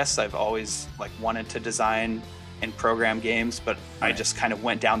I guess I've always like wanted to design and program games, but I just kind of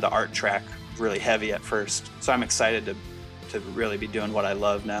went down the art track really heavy at first. So I'm excited to really be doing what I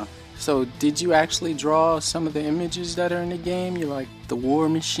love now. So did you actually draw some of the images that are in the game? You like the war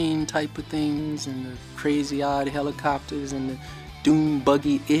machine type of things and the crazy odd helicopters and the Doom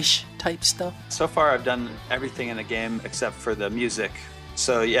buggy-ish type stuff? So far I've done everything in the game except for the music.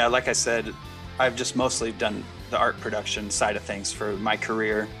 So yeah, like I said, I've just mostly done the art production side of things for my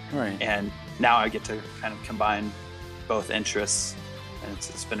career. Right. And now I get to kind of combine both interests, and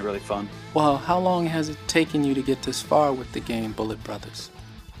it's been really fun. Well, how long has it taken you to get this far with the game Bullet Brothers?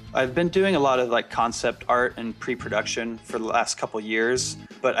 I've been doing a lot of like concept art and pre-production for the last couple years,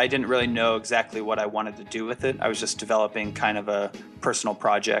 but I didn't really know exactly what I wanted to do with it. I was just developing kind of a personal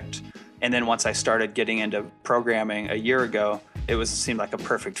project. And then once I started getting into programming a year ago, it seemed like a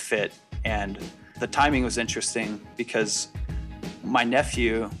perfect fit. And the timing was interesting because my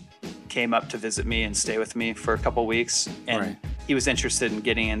nephew came up to visit me and stay with me for a couple weeks, and he was interested in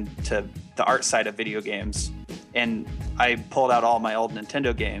getting into the art side of video games. And I pulled out all my old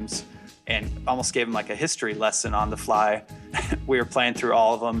Nintendo games and almost gave him like a history lesson on the fly. We were playing through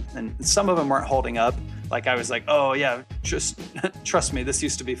all of them, and some of them weren't holding up. Like I was like, oh yeah, just trust me, this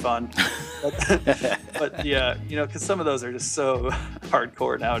used to be fun. But yeah, you know, because some of those are just so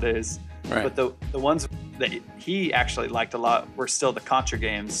hardcore nowadays. Right. But the ones that he actually liked a lot were still the Contra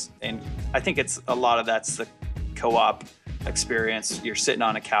games. And I think it's a lot of that's the co-op experience. You're sitting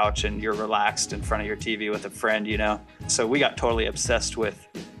on a couch and you're relaxed in front of your TV with a friend, you know? So we got totally obsessed with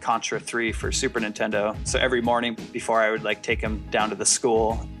Contra 3 for Super Nintendo. So every morning before I would like take him down to the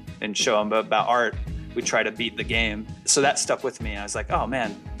school and show him about art, we'd try to beat the game. So that stuck with me. I was like, oh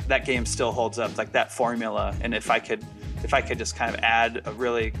man, that game still holds up, like that formula. And if I could just kind of add a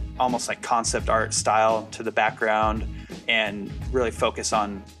really almost like concept art style to the background and really focus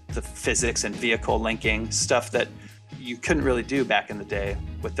on the physics and vehicle linking stuff that you couldn't really do back in the day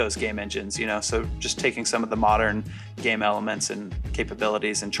with those game engines, you know? So just taking some of the modern game elements and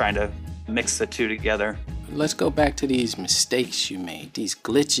capabilities and trying to mix the two together. Let's go back to these mistakes you made, these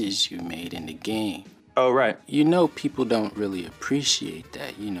glitches you made in the game. Oh, right. You know, people don't really appreciate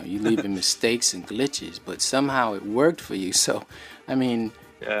that. You know, you leaving mistakes and glitches, but somehow it worked for you. So, I mean,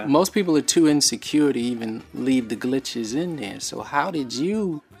 most people are too insecure to even leave the glitches in there. So how did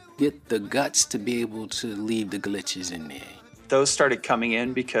you get the guts to be able to leave the glitches in there? Those started coming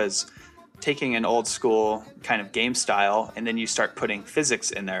in because taking an old school kind of game style and then you start putting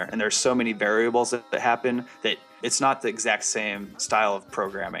physics in there, and there's so many variables that happen that it's not the exact same style of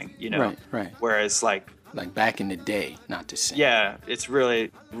programming, you know? Right. Whereas like back in the day, not the same. Yeah, it's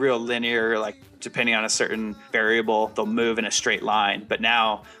really real linear, like depending on a certain variable, they'll move in a straight line. But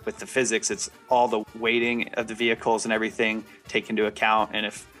now with the physics, it's all the weighting of the vehicles and everything taken into account. And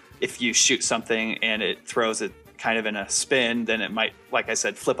if you shoot something and it throws it kind of in a spin, then it might, like I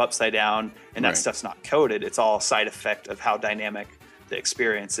said, flip upside down, and that stuff's not coded. It's all side effect of how dynamic the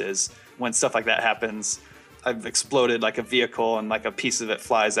experience is. When stuff like that happens, I've exploded like a vehicle and like a piece of it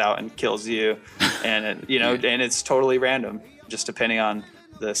flies out and kills you. And it, you know, and it's totally random, just depending on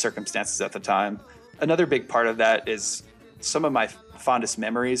the circumstances at the time. Another big part of that is some of my fondest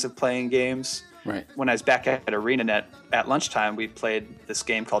memories of playing games. Right. When I was back at ArenaNet at lunchtime, we played this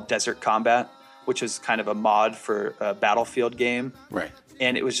game called Desert Combat, which is kind of a mod for a Battlefield game. Right.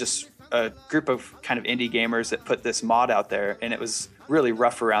 And it was just a group of kind of indie gamers that put this mod out there, and it was really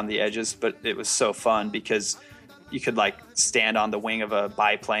rough around the edges, but it was so fun because you could like stand on the wing of a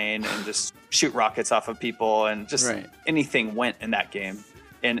biplane and just shoot rockets off of people, and just anything went in that game.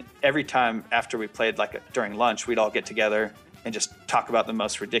 And every time after we played, like during lunch, we'd all get together and just talk about the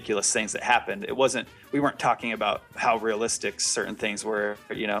most ridiculous things that happened. We weren't talking about how realistic certain things were,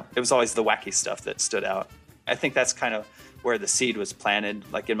 you know, it was always the wacky stuff that stood out. I think that's kind of where the seed was planted,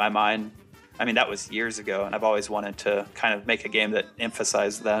 like in my mind. I mean, that was years ago, and I've always wanted to kind of make a game that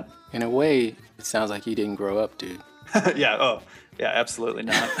emphasized that. In a way, it sounds like you didn't grow up, dude. Yeah, absolutely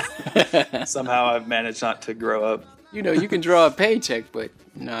not. Somehow I've managed not to grow up. You know, you can draw a paycheck, but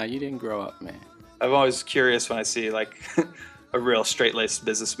nah, you didn't grow up, man. I'm always curious when I see like a real straight-laced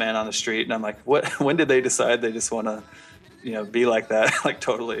businessman on the street, and I'm like, when did they decide they just want to, you know, be like that, like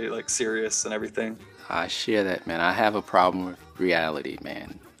totally like serious and everything? I share that, man. I have a problem with reality,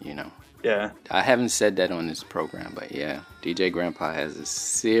 man, you know. Yeah. I haven't said that on this program, but yeah, DJ Grandpa has a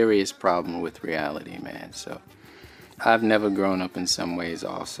serious problem with reality, man. So I've never grown up in some ways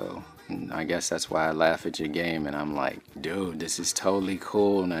also. And I guess that's why I laugh at your game, and I'm like, dude, this is totally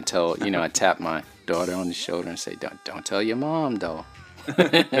cool. And I tap my daughter on the shoulder and say, don't tell your mom, though.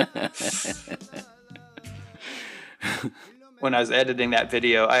 When I was editing that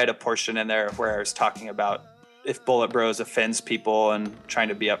video, I had a portion in there where I was talking about if Bullet Bros offends people and trying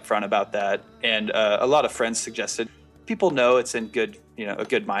to be upfront about that. And a lot of friends suggested people know it's in good, you know, a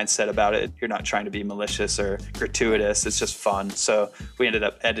good mindset about it. You're not trying to be malicious or gratuitous. It's just fun. So we ended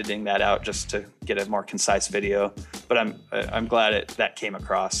up editing that out just to get a more concise video. But I'm glad that came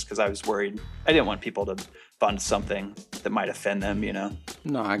across, because I was worried. I didn't want people to fund something that might offend them, you know.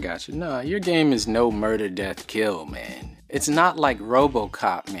 No, I got you. No, your game is no murder, death, kill, man. It's not like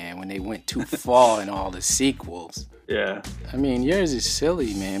RoboCop, man, when they went too far in all the sequels. Yeah. I mean, yours is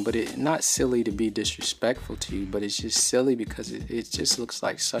silly, man, but it not silly to be disrespectful to you, but it's just silly because it just looks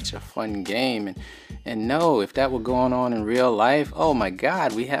like such a fun game. And no, if that were going on in real life, oh my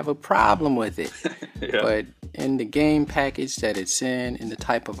God, we have a problem with it. Yeah. But in the game package that it's in the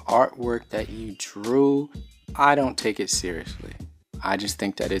type of artwork that you drew, I don't take it seriously. I just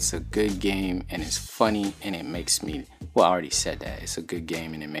think that it's a good game and it's funny and it makes me, well, I already said that. It's a good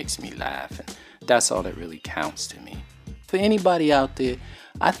game and it makes me laugh. And that's all that really counts to me. For anybody out there,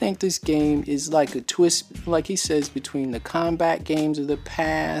 I think this game is like a twist, like he says, between the combat games of the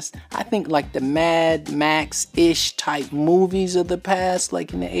past. I think like the Mad Max-ish type movies of the past,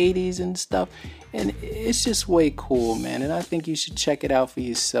 like in the 80s and stuff. And it's just way cool, man. And I think you should check it out for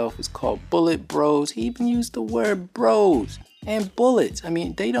yourself. It's called Bullet Bros. He even used the word bros. and bullets. I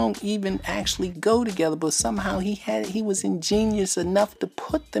mean, they don't even actually go together, but somehow he was ingenious enough to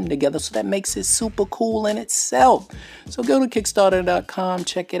put them together, so that makes it super cool in itself. So go to Kickstarter.com,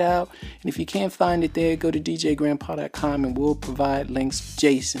 check it out, and if you can't find it there, go to DJGrandpa.com and we'll provide links to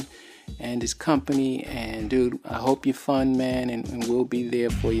Jason and his company. And dude, I hope you're fun, man, and we'll be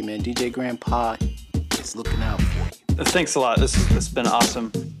there for you, man. DJ Grandpa is looking out for you. Thanks a lot. This has been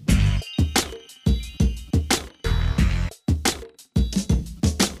awesome.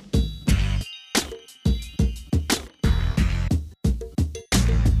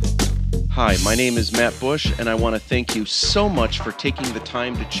 Hi, my name is Matt Bush, and I want to thank you so much for taking the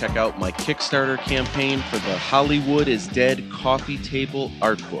time to check out my Kickstarter campaign for the Hollywood is Dead coffee table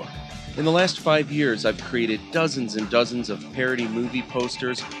art book. In the last 5 years, I've created dozens and dozens of parody movie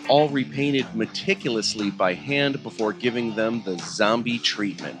posters, all repainted meticulously by hand before giving them the zombie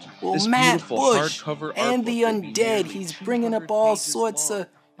treatment. Well, this Matt beautiful Bush hardcover and the artbook undead, he's bringing up all sorts of,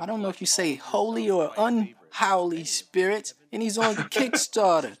 I don't know if you say holy or unholy spirits, and he's on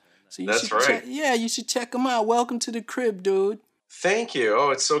Kickstarter. So you should check, you should check him out. Welcome to the crib, dude. Thank you. Oh,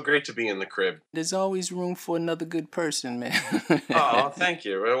 it's so great to be in the crib. There's always room for another good person, man. Oh, thank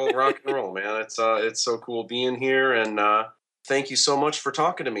you. Well, rock and roll, man. It's so cool being here, and thank you so much for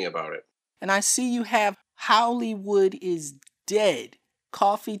talking to me about it. And I see you have Hollywood is Dead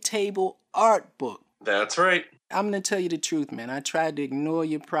coffee table art book. That's right. I'm going to tell you the truth, man. I tried to ignore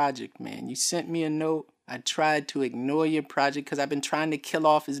your project, man. You sent me a note. I tried to ignore your project because I've been trying to kill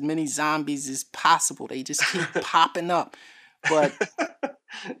off as many zombies as possible. They just keep popping up. But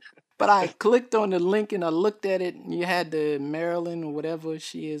I clicked on the link and I looked at it, and you had the Marilyn or whatever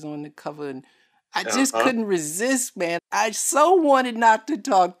she is on the cover, and I just couldn't resist, man. I so wanted not to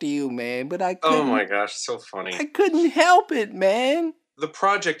talk to you, man, but I couldn't. Oh my gosh, so funny. I couldn't help it, man. The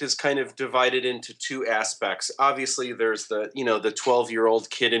project is kind of divided into two aspects. Obviously, there's the 12-year-old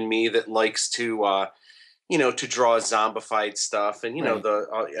kid in me that likes to to draw zombified stuff and,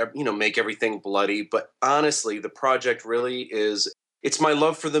 make everything bloody. But honestly, the project really it's my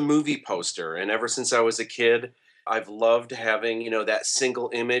love for the movie poster. And ever since I was a kid, I've loved having, that single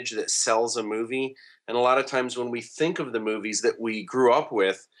image that sells a movie. And a lot of times when we think of the movies that we grew up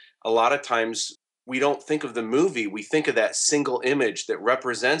with, a lot of times we don't think of the movie. We think of that single image that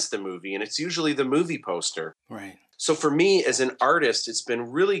represents the movie. And it's usually the movie poster. Right. So for me as an artist, it's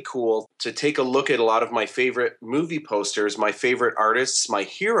been really cool to take a look at a lot of my favorite movie posters, my favorite artists, my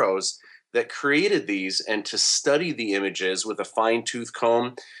heroes that created these, and to study the images with a fine-tooth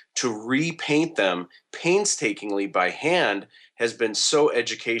comb, to repaint them painstakingly by hand has been so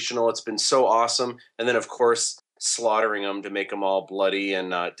educational. It's been so awesome. And then, of course, slaughtering them to make them all bloody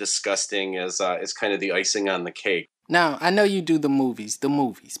and disgusting is kind of the icing on the cake. Now, I know you do the movies,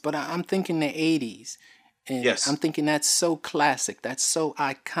 but I'm thinking the 80s. And yes. I'm thinking that's so classic, that's so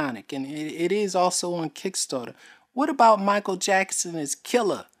iconic, and it is also on Kickstarter. What about Michael Jackson as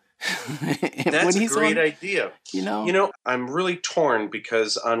Killer? That's a great idea. I'm really torn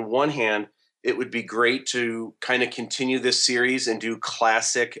because on one hand, it would be great to kind of continue this series and do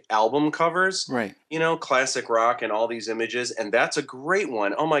classic album covers. Right. Classic rock and all these images, and that's a great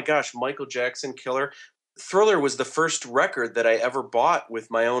one. Oh my gosh, Michael Jackson Killer. Thriller was the first record that I ever bought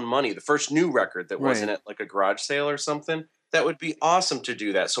with my own money, the first new record that wasn't at like a garage sale or something. That would be awesome to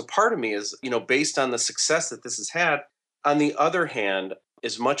do that. So part of me is, based on the success that this has had. On the other hand,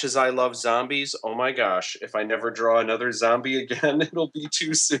 as much as I love zombies, oh my gosh, if I never draw another zombie again, it'll be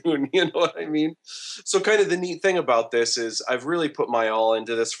too soon. You know what I mean? So kind of the neat thing about this is I've really put my all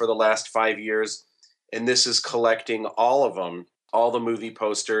into this for the last 5 years. And this is collecting all of them, all the movie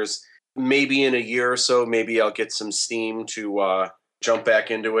posters. Maybe in a year or so, maybe I'll get some steam to jump back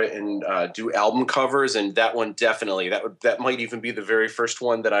into it and do album covers. And that one definitely, that might even be the very first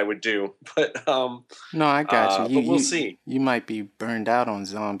one that I would do. But no, I got you. But we'll see. You might be burned out on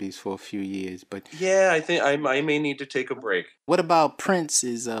zombies for a few years, but yeah, I think I may need to take a break. What about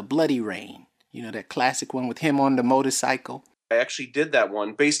Prince's Bloody Rain? That classic one with him on the motorcycle. I actually did that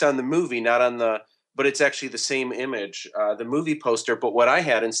one based on the movie, not on but it's actually the same image, the movie poster. But what I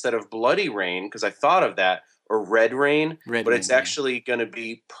had instead of Bloody Rain, because I thought of that, or Red Rain, it's actually going to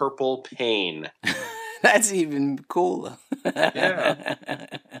be Purple Pain. That's even cooler. Yeah.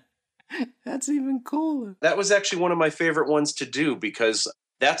 That's even cooler. That was actually one of my favorite ones to do because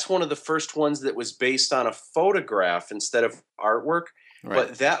that's one of the first ones that was based on a photograph instead of artwork. Right.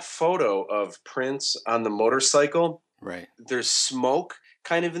 But that photo of Prince on the motorcycle, there's smoke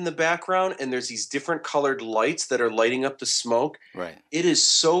kind of in the background, and there's these different colored lights that are lighting up the smoke. Right. It is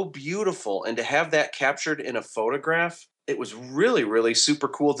so beautiful, and to have that captured in a photograph, it was really, really super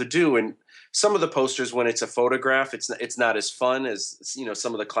cool to do. And some of the posters, when it's a photograph, it's not as fun as, you know,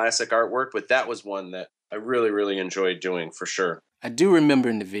 some of the classic artwork, but that was one that I really, really enjoyed doing for sure. I do remember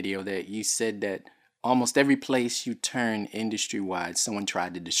in the video that you said that almost every place you turn industry-wide, someone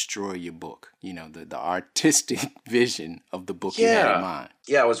tried to destroy your book, you know, the artistic vision of the book you had in mind.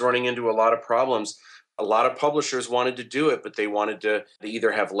 Yeah, I was running into a lot of problems. A lot of publishers wanted to do it, but they wanted to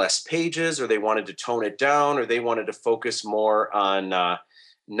either have less pages, or they wanted to tone it down, or they wanted to focus more on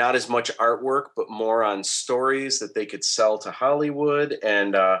not as much artwork, but more on stories that they could sell to Hollywood.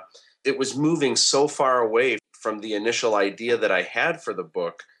 And it was moving so far away from the initial idea that I had for the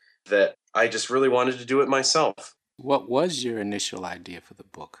book that I just really wanted to do it myself. What was your initial idea for the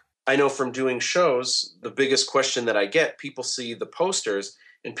book? I know from doing shows, the biggest question that I get, people see the posters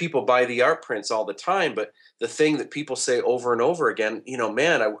and people buy the art prints all the time. But the thing that people say over and over again, you know,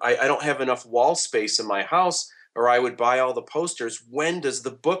 man, I don't have enough wall space in my house, or I would buy all the posters. When does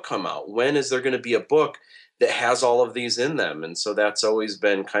the book come out? When is there going to be a book that has all of these in them? And so that's always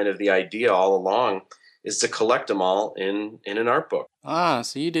been kind of the idea all along, is to collect them all in an art book. Ah,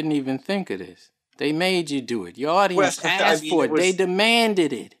 so you didn't even think of this. They made you do it. Your audience asked for it. They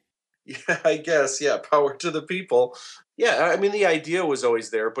demanded it. Yeah, I guess. Yeah, power to the people. Yeah, I mean, the idea was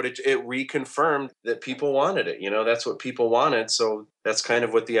always there, but it reconfirmed that people wanted it. You know, that's what people wanted. So that's kind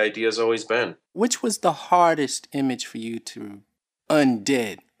of what the idea has always been. Which was the hardest image for you to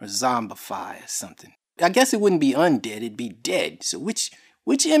undead or zombify or something? I guess it wouldn't be undead, it'd be dead. So which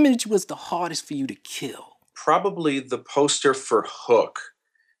image was the hardest for you to kill? Probably the poster for Hook.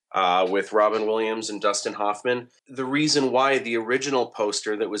 With Robin Williams and Dustin Hoffman. The reason why the original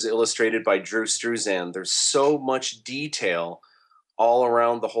poster that was illustrated by Drew Struzan, there's so much detail all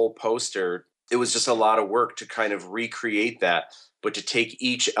around the whole poster. It was just a lot of work to kind of recreate that, but to take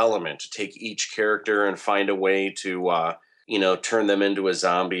each element, to take each character and find a way to, turn them into a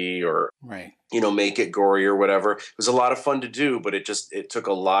zombie or, make it gory or whatever. It was a lot of fun to do, but it took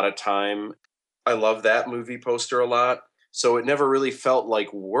a lot of time. I love that movie poster a lot. So it never really felt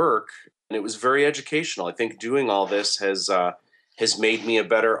like work, and it was very educational. I think doing all this has made me a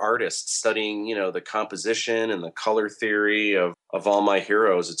better artist, studying, the composition and the color theory of all my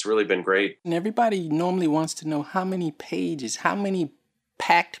heroes. It's really been great. And everybody normally wants to know how many pages, how many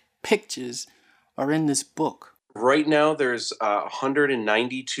packed pictures are in this book. Right now, there's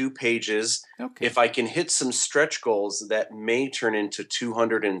 192 pages. Okay. If I can hit some stretch goals, that may turn into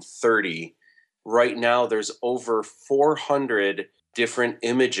 230. Right now, there's over 400 different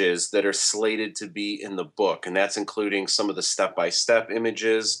images that are slated to be in the book. And that's including some of the step-by-step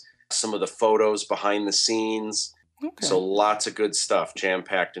images, some of the photos behind the scenes. Okay. So lots of good stuff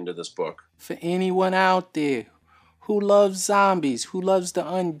jam-packed into this book. For anyone out there who loves zombies, who loves the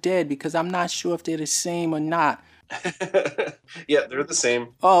undead, because I'm not sure if they're the same or not. Yeah, they're the same.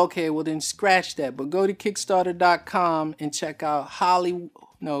 Oh, okay. Well, then scratch that. But go to Kickstarter.com and check out Hollywood.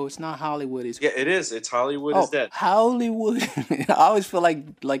 No, it's not Hollywood. Yeah, it is. It's Hollywood is Dead. Hollywood. I always feel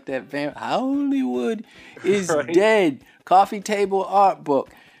like that Hollywood is Dead. Coffee table art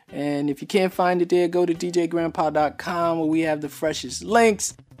book. And if you can't find it there, go to djgrandpa.com where we have the freshest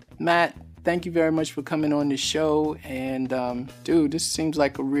links. Matt, thank you very much for coming on the show. And, dude, this seems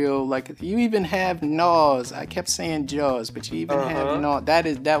like a real, you even have Jaws. I kept saying Jaws, but you even have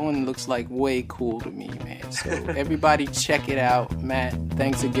Jaws. That one looks like way cool to me, man. So everybody check it out. Matt,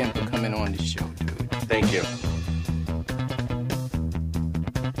 thanks again for coming on the show, dude. Thank you.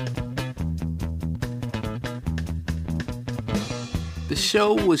 The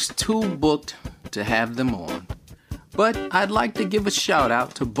show was too booked to have them on. But I'd like to give a shout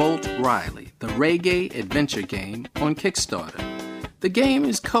out to Bolt Riley, the reggae adventure game on Kickstarter. The game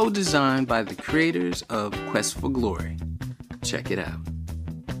is co-designed by the creators of Quest for Glory. Check it out.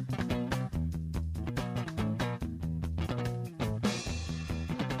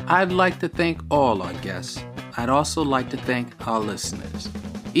 I'd like to thank all our guests. I'd also like to thank our listeners.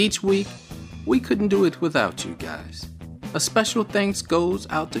 Each week, we couldn't do it without you guys. A special thanks goes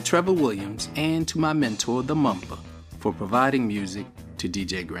out to Trevor Williams and to my mentor, The Mumper, for providing music to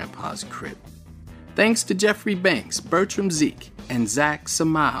DJ Grandpa's Crib. Thanks to Jeffrey Banks, Bertram Zeke, and Zach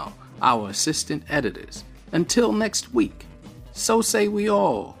Samao, our assistant editors. Until next week, so say we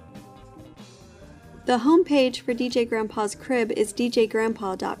all. The homepage for DJ Grandpa's Crib is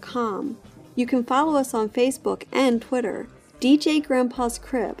djgrandpa.com. You can follow us on Facebook and Twitter, DJ Grandpa's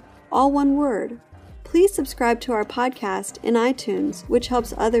Crib, all one word. Please subscribe to our podcast in iTunes, which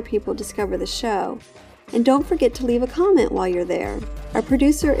helps other people discover the show. And don't forget to leave a comment while you're there. Our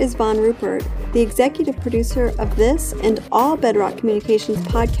producer is Von Rupert. The executive producer of this and all Bedrock Communications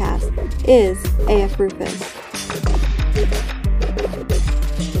podcasts is A.F. Rufus.